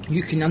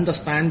you can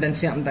understand in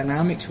certain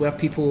dynamics where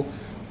people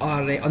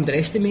are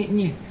underestimating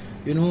you.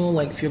 You know,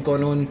 like if you're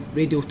going on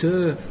Radio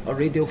 2 or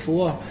Radio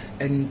 4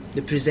 and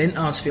the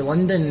presenters for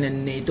London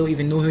and they don't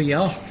even know who you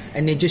are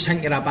and they just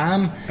think you're a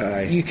BAM,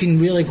 you can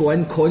really go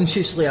in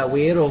consciously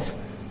aware of,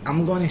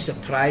 I'm going to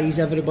surprise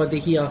everybody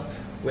here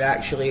with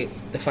actually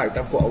the fact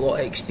I've got a lot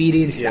of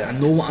experience, that I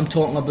know what I'm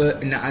talking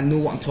about, and that I know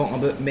what I'm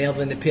talking about more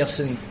than the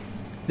person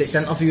that's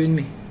interviewing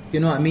me.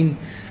 You know what I mean?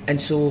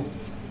 And so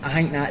I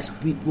think that's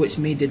what's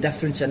made the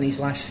difference in these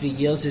last 3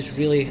 years, is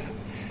really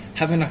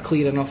having a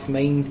clear enough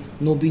mind,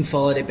 not being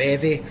full of the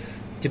bevy,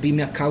 to be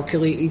more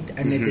calculated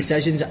in the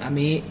decisions that I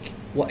make,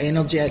 what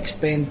energy I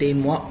expend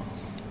doing what,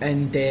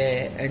 and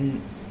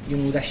you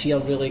know, this year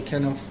really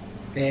kind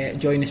of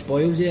enjoying the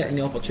spoils of it and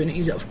the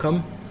opportunities that have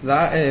come.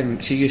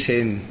 That see you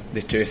saying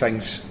the two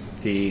things,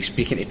 the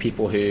speaking to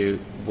people who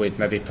would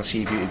maybe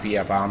perceive you to be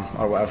a BAM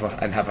or whatever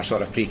and have a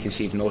sort of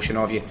preconceived notion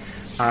of you,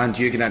 and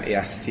you get into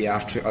a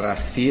theatre or a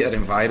theatre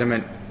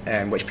environment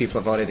which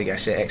people have already got a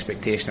set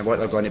expectation of what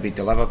they're going to be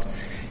delivered,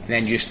 and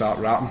then you start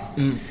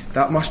rapping.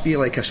 That must be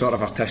like a sort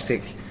of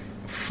artistic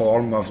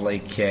form of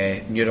like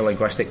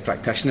neuro-linguistic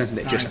practitioner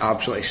that just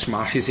absolutely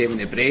smashes them in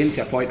the brain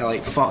to a point of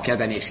like, fuck, I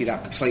didn't see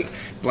that. It's like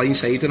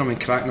blindsiding them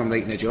and cracking them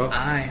right in the jaw.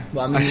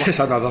 Well, I mean, that's just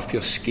another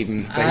pure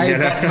scheme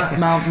thing.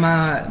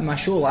 My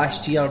show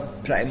last year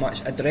pretty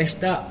much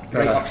addressed that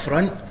right up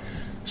front.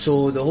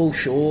 So the whole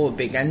show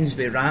begins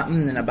with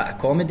rapping and a bit of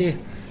comedy.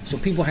 So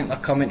people think they're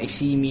coming to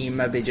see me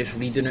maybe just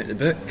reading out the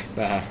book.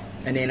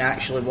 And then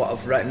actually what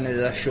I've written is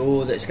a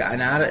show that's got a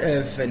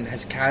narrative and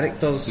has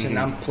characters, and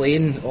I'm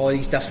playing all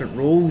these different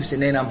roles,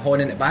 and then I'm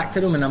honing it back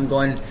to them and I'm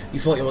going, you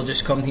thought you were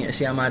just coming here to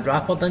see a mad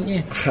rapper, didn't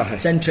you?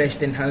 It's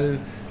interesting how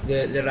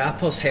the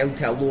rapper's held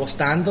to a lower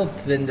standard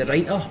than the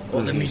writer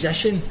or the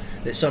musician,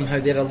 that somehow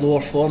they're a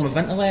lower form of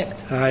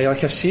intellect.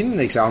 Like I've seen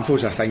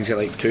examples of things that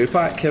like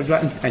Tupac have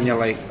written, and you're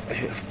like,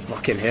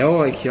 fucking hell,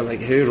 like you're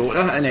like, who wrote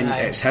that? And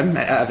then it's him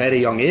at a very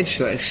young age.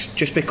 So it's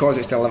just because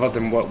it's delivered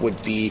in what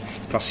would be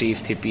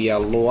perceived to be a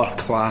lower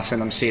class,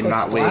 and I'm saying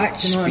that black, way, you know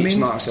speech what I mean?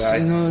 marks. So,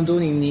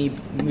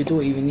 we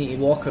don't even need to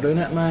walk around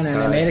it, man.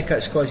 In America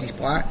it's because he's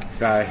black,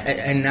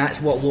 and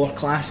that's what lower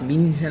class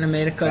means in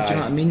America. Do you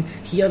know what I mean?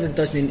 Here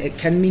it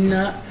can mean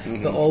that,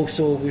 but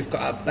also we've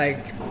got a big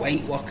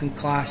white working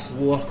class,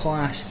 lower class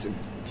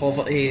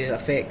poverty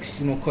affects,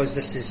 you know,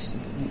 because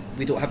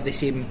we don't have the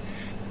same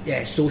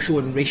social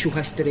and racial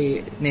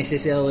history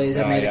necessarily as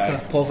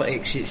America. Poverty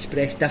is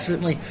expressed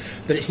differently,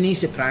 but it's no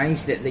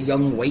surprise that the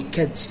young white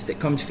kids that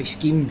come for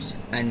schemes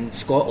in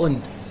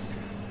Scotland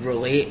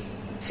relate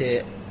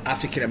to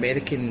African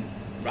American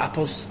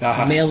rappers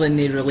more than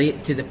they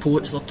relate to the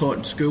poets they're taught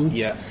in school.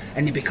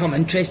 And they become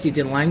interested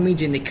in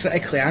language and they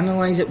critically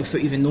analyse it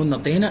without even knowing they're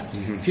doing it.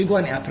 If you go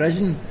into a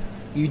prison,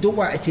 you don't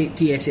want to take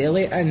T.S.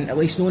 Eliot in, at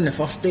least not on the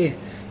first day.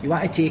 You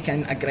want to take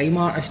in a grime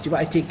artist, you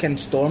want to take in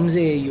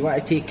Stormzy, you want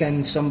to take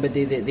in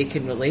somebody that they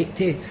can relate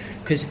to,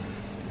 because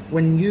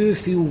when you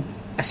feel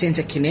a sense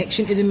of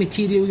connection to the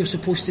material you're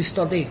supposed to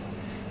study,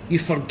 you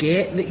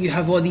forget that you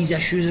have all these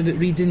issues about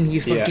reading, you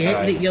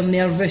forget that you're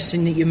nervous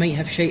and that you might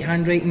have shite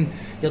handwriting.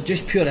 You're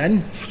just pure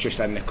in.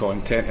 Just in the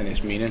content and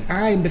its meaning.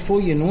 And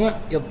before you know it,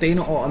 you're doing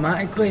it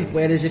automatically.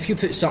 Whereas if you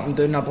put something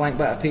down on a blank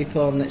bit of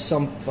paper and it's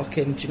some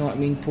fucking, do you know what I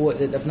mean, poet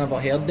that they've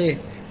never heard of,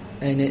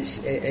 and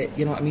it's,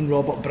 you know what I mean,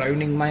 Robert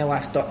Browning, My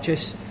Last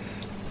Duchess,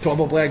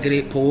 probably a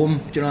great poem,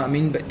 do you know what I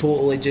mean, but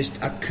totally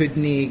just, I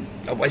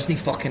wasn't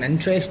fucking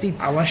interested.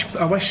 I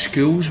wish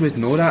schools would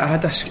know that. I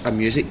had a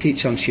music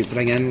teacher and she'd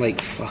bring in like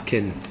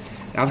fucking,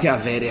 I've got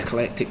a very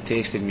eclectic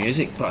taste in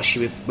music, but she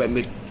would, when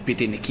we'd be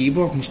doing the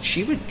keyboard, and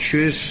she would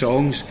choose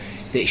songs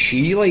that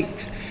she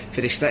liked for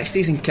the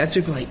 60s, and kids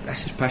would be like,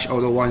 this is pish.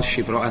 Although once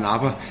she brought in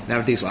ABBA and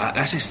everybody's like,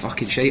 this is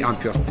fucking shite, I'm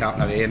pure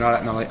tapping away and all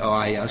that, and I'm like,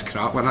 oh yeah, that's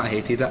crap, when I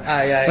hated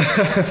it.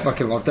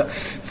 Fucking loved it.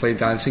 Playing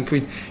Dancing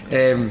Queen.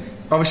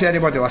 Obviously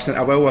anybody listening,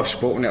 I will have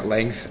spoken at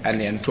length in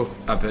the intro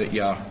about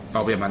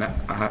I'll be a minute,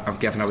 I've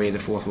given away the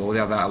fourth wall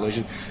there, that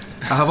illusion.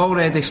 I have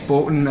already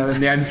spoken in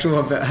the intro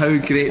about how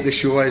great the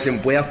show is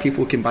and where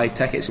people can buy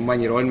tickets and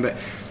when you're on, but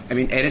I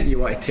mean, anything you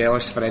want to tell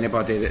us for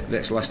anybody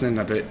that's listening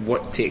about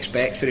what to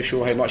expect for the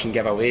show, how much you can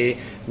give away,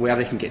 where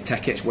they can get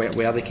tickets, where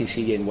they can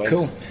see you and when?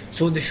 Cool.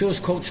 So the show's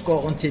called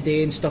Scotland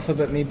Today and stuff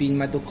about me being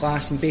middle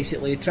class, and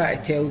basically try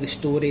to tell the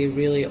story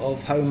really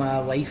of how my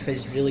life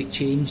has really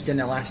changed in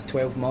the last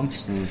 12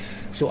 months.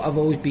 So I've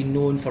always been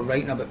known for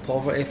writing about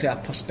poverty from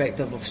a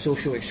perspective of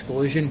social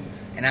exclusion,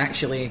 and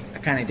actually I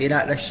kind of did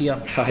that this year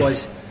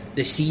because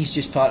the seas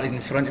just parted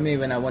in front of me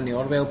when I won the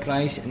Orwell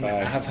Prize, and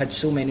I have had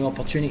so many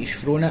opportunities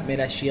thrown at me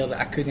this year that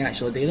I couldn't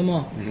actually do them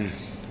all.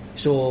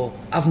 So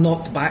I've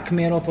knocked back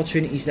more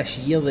opportunities this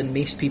year than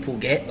most people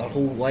get their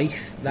whole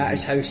life. That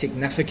is how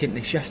significant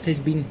the shift has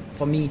been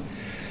for me.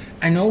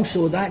 And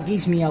also that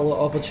gives me a lot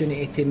of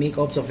opportunity to make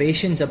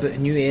observations about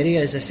new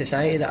areas of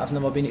society that I've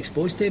never been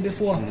exposed to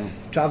before.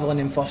 Travelling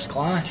in first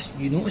class,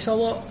 you notice a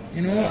lot,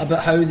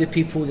 about how the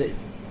people that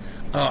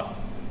are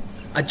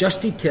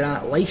adjusted to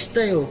that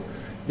lifestyle,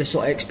 the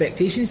sort of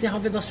expectations they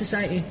have of their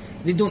society,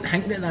 they don't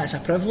think that that's a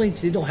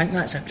privilege, they don't think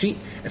that's a treat.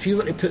 If you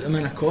were to put them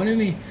in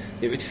economy,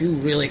 they would feel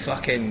really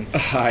fucking...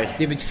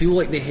 They would feel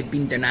like they had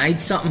been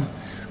denied something.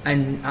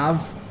 And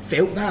I've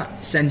felt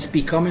that since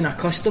becoming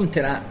accustomed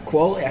to that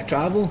quality of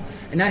travel,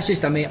 and that's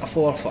just a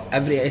metaphor for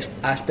every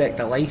aspect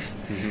of life.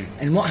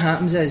 And what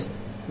happens is,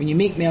 when you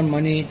make more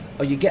money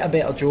or you get a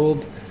better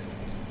job,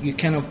 you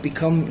kind of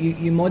become,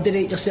 you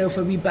moderate yourself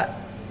a wee bit,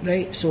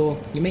 right?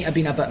 So you might have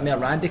been a bit more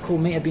radical,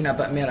 might have been a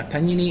bit more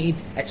opinionated.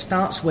 It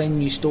starts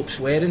when you stop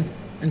swearing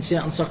in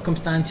certain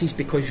circumstances,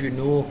 because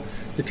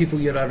the people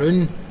you're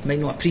around might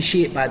not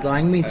appreciate bad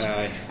language.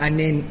 And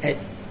then it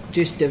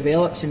just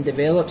develops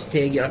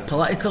to your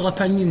political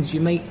opinions.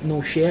 You might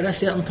not share a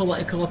certain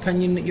political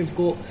opinion that you've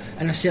got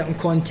in a certain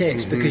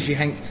context because you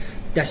think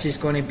this is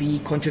going to be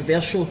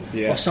controversial,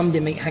 or somebody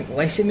might think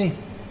less of me.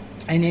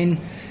 And then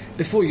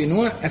before you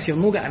know it, if you've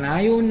not got an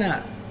eye on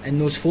that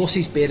and those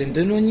forces bearing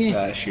down on you,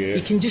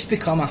 you can just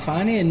become a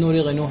fanny and not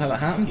really know how it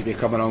happened. You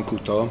become an Uncle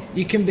Tom.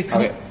 You can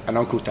become an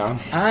Uncle Tam.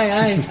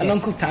 Aye, an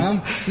Uncle Tam.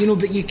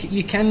 But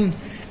you can.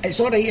 It's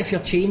all right if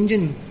you're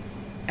changing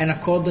in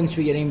accordance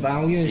with your own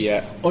values,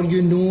 or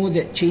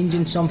that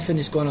changing something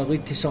is going to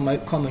lead to some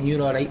outcome, and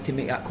you're all right to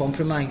make that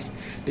compromise.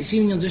 But see,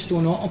 when you're just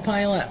on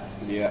autopilot,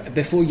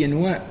 before you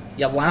know it,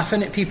 you're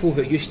laughing at people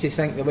who used to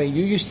think the way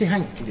you used to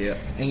think,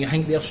 and you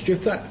think they're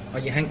stupid or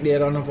you think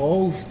they're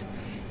unevolved,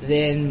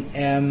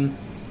 then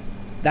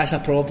that's a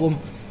problem.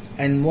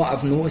 And what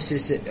I've noticed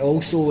is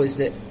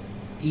that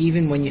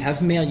even when you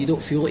have more, you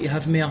don't feel like you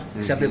have more,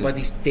 because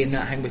everybody's doing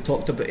that thing we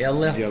talked about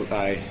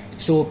earlier.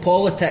 So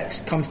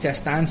politics comes to a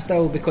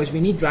standstill because we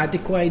need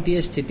radical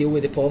ideas to deal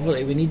with the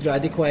poverty. We need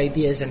radical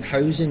ideas in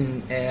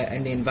housing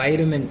and the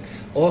environment,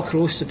 all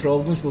across the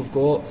problems we've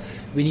got.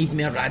 We need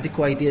more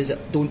radical ideas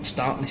that don't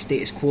start in the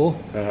status quo.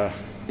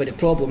 But the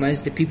problem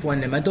is the people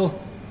in the middle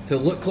who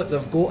look like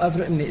they've got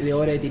everything that they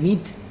already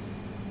need,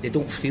 they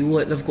don't feel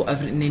like they've got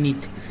everything they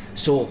need.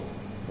 So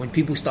when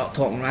people start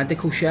talking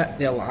radical shit,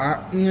 they're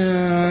like,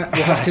 nah,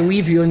 we'll have to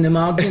leave you on the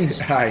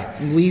margins,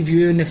 leave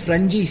you on the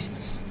fringes.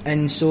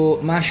 And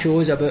so my show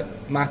is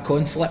about my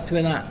conflict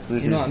with that,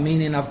 you know what I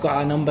mean? And I've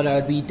got a number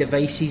of wee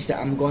devices that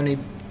I'm going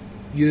to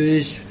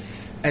use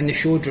in the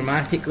show,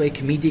 dramatically,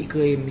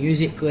 comedically,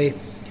 musically,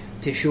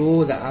 to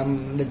show that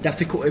I'm the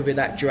difficulty with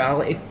that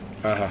duality,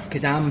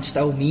 because I'm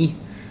still me,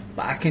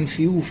 but I can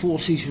feel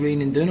forces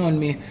raining down on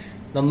me.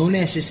 They're not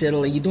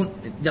necessarily, the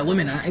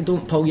Illuminati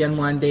don't pull you in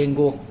one day and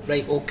go,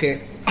 right,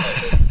 okay,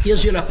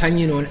 here's your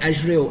opinion on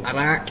Israel,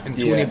 Iraq and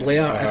Tony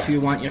Blair if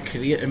you want your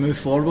career to move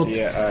forward.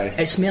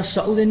 It's more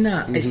subtle than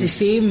that. It's the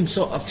same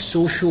sort of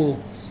social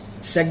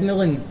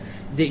signalling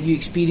that you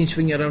experience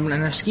when you're in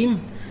a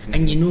scheme,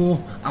 and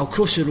I'll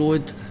cross the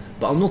road,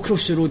 but I'll not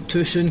cross the road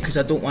too soon because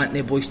I don't want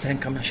the boys to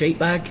think I'm a shite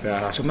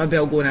bag. So maybe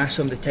I'll go and ask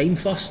them the time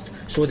first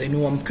so they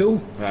know I'm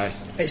cool.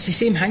 It's the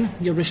same thing.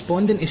 You're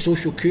responding to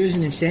social cues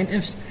and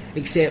incentives,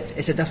 except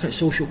it's a different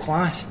social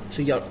class.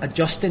 So you're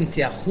adjusting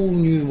to a whole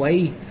new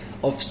way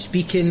of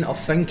speaking, of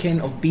thinking,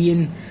 of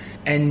being,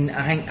 and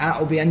I think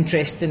that'll be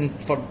interesting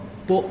for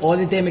all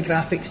the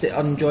demographics that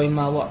are enjoying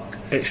my work.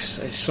 It's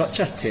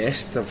such a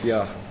test of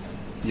your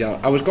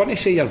I was going to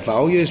say your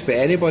values, but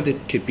anybody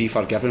could be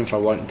forgiven for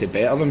wanting to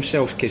better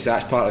themselves, because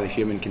that's part of the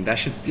human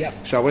condition.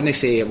 So I wouldn't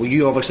say, well,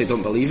 you obviously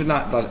don't believe in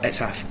that.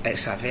 It's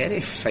a very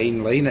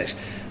fine line.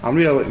 I'm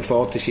really looking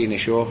forward to seeing the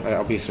show.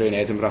 I'll be through in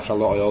Edinburgh for a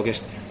lot of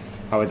August.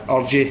 I would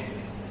urge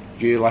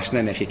you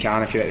listening, if you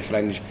can, if you're at the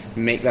Fringe,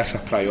 make this a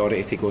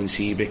priority to go and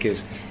see,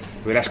 because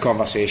with this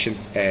conversation,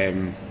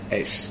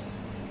 it's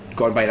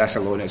gone by this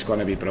alone, it's going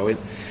to be brilliant.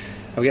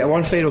 I'll get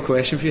one final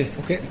question for you.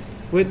 Okay.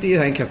 What do you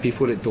think of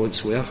people that don't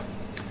swear?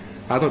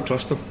 I don't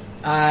trust them.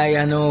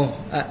 I know.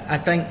 I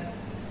think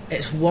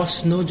it's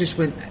worse, not just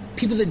when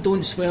people that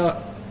don't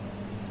swear,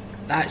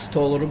 that's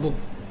tolerable.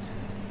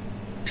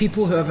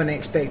 People who have an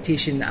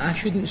expectation that I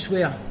shouldn't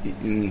swear,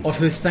 or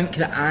who think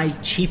that I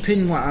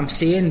cheapen what I'm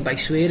saying by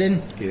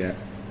swearing,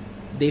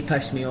 they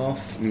piss me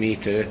off. Me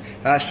too.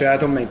 That's true. I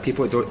don't mind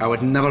people that don't. I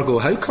would never go,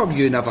 how come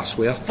you never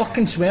swear?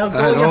 Fucking swear,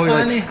 God, you're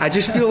funny. I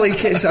just feel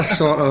like it's a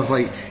sort of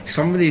like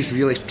somebody's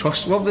really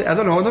trustworthy. I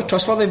don't know, not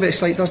trustworthy, but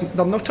it's like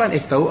they're not trying to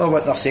filter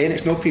what they're saying.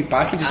 It's not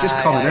pre-packaged, it's just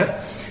coming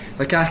out.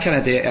 Like I kind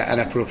of do it at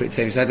inappropriate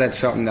times. I did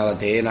something the other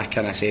day and I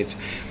kind of said,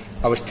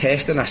 I was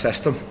testing a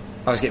system.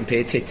 I was getting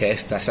paid to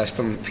test a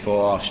system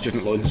for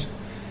student loans,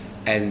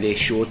 and they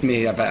showed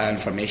me a bit of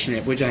information.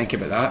 What do you think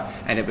about that?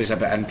 And it was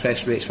about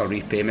interest rates for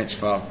repayments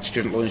for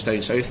student loans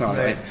down south,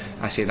 and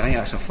I said, I think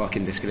that's a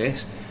fucking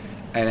disgrace.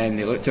 And then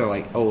they looked at it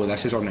like, oh,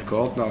 this is on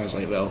record, and I was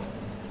like, well,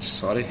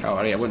 sorry,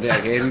 I won't do it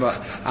again, but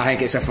I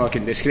think it's a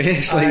fucking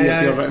disgrace, like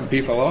if you're ripping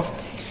people off.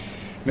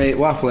 Mate,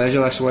 what a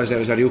pleasure this was. It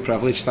was a real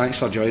privilege. Thanks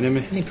for joining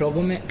me. No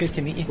problem, mate. Good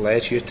to meet you.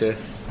 Ledge, you too.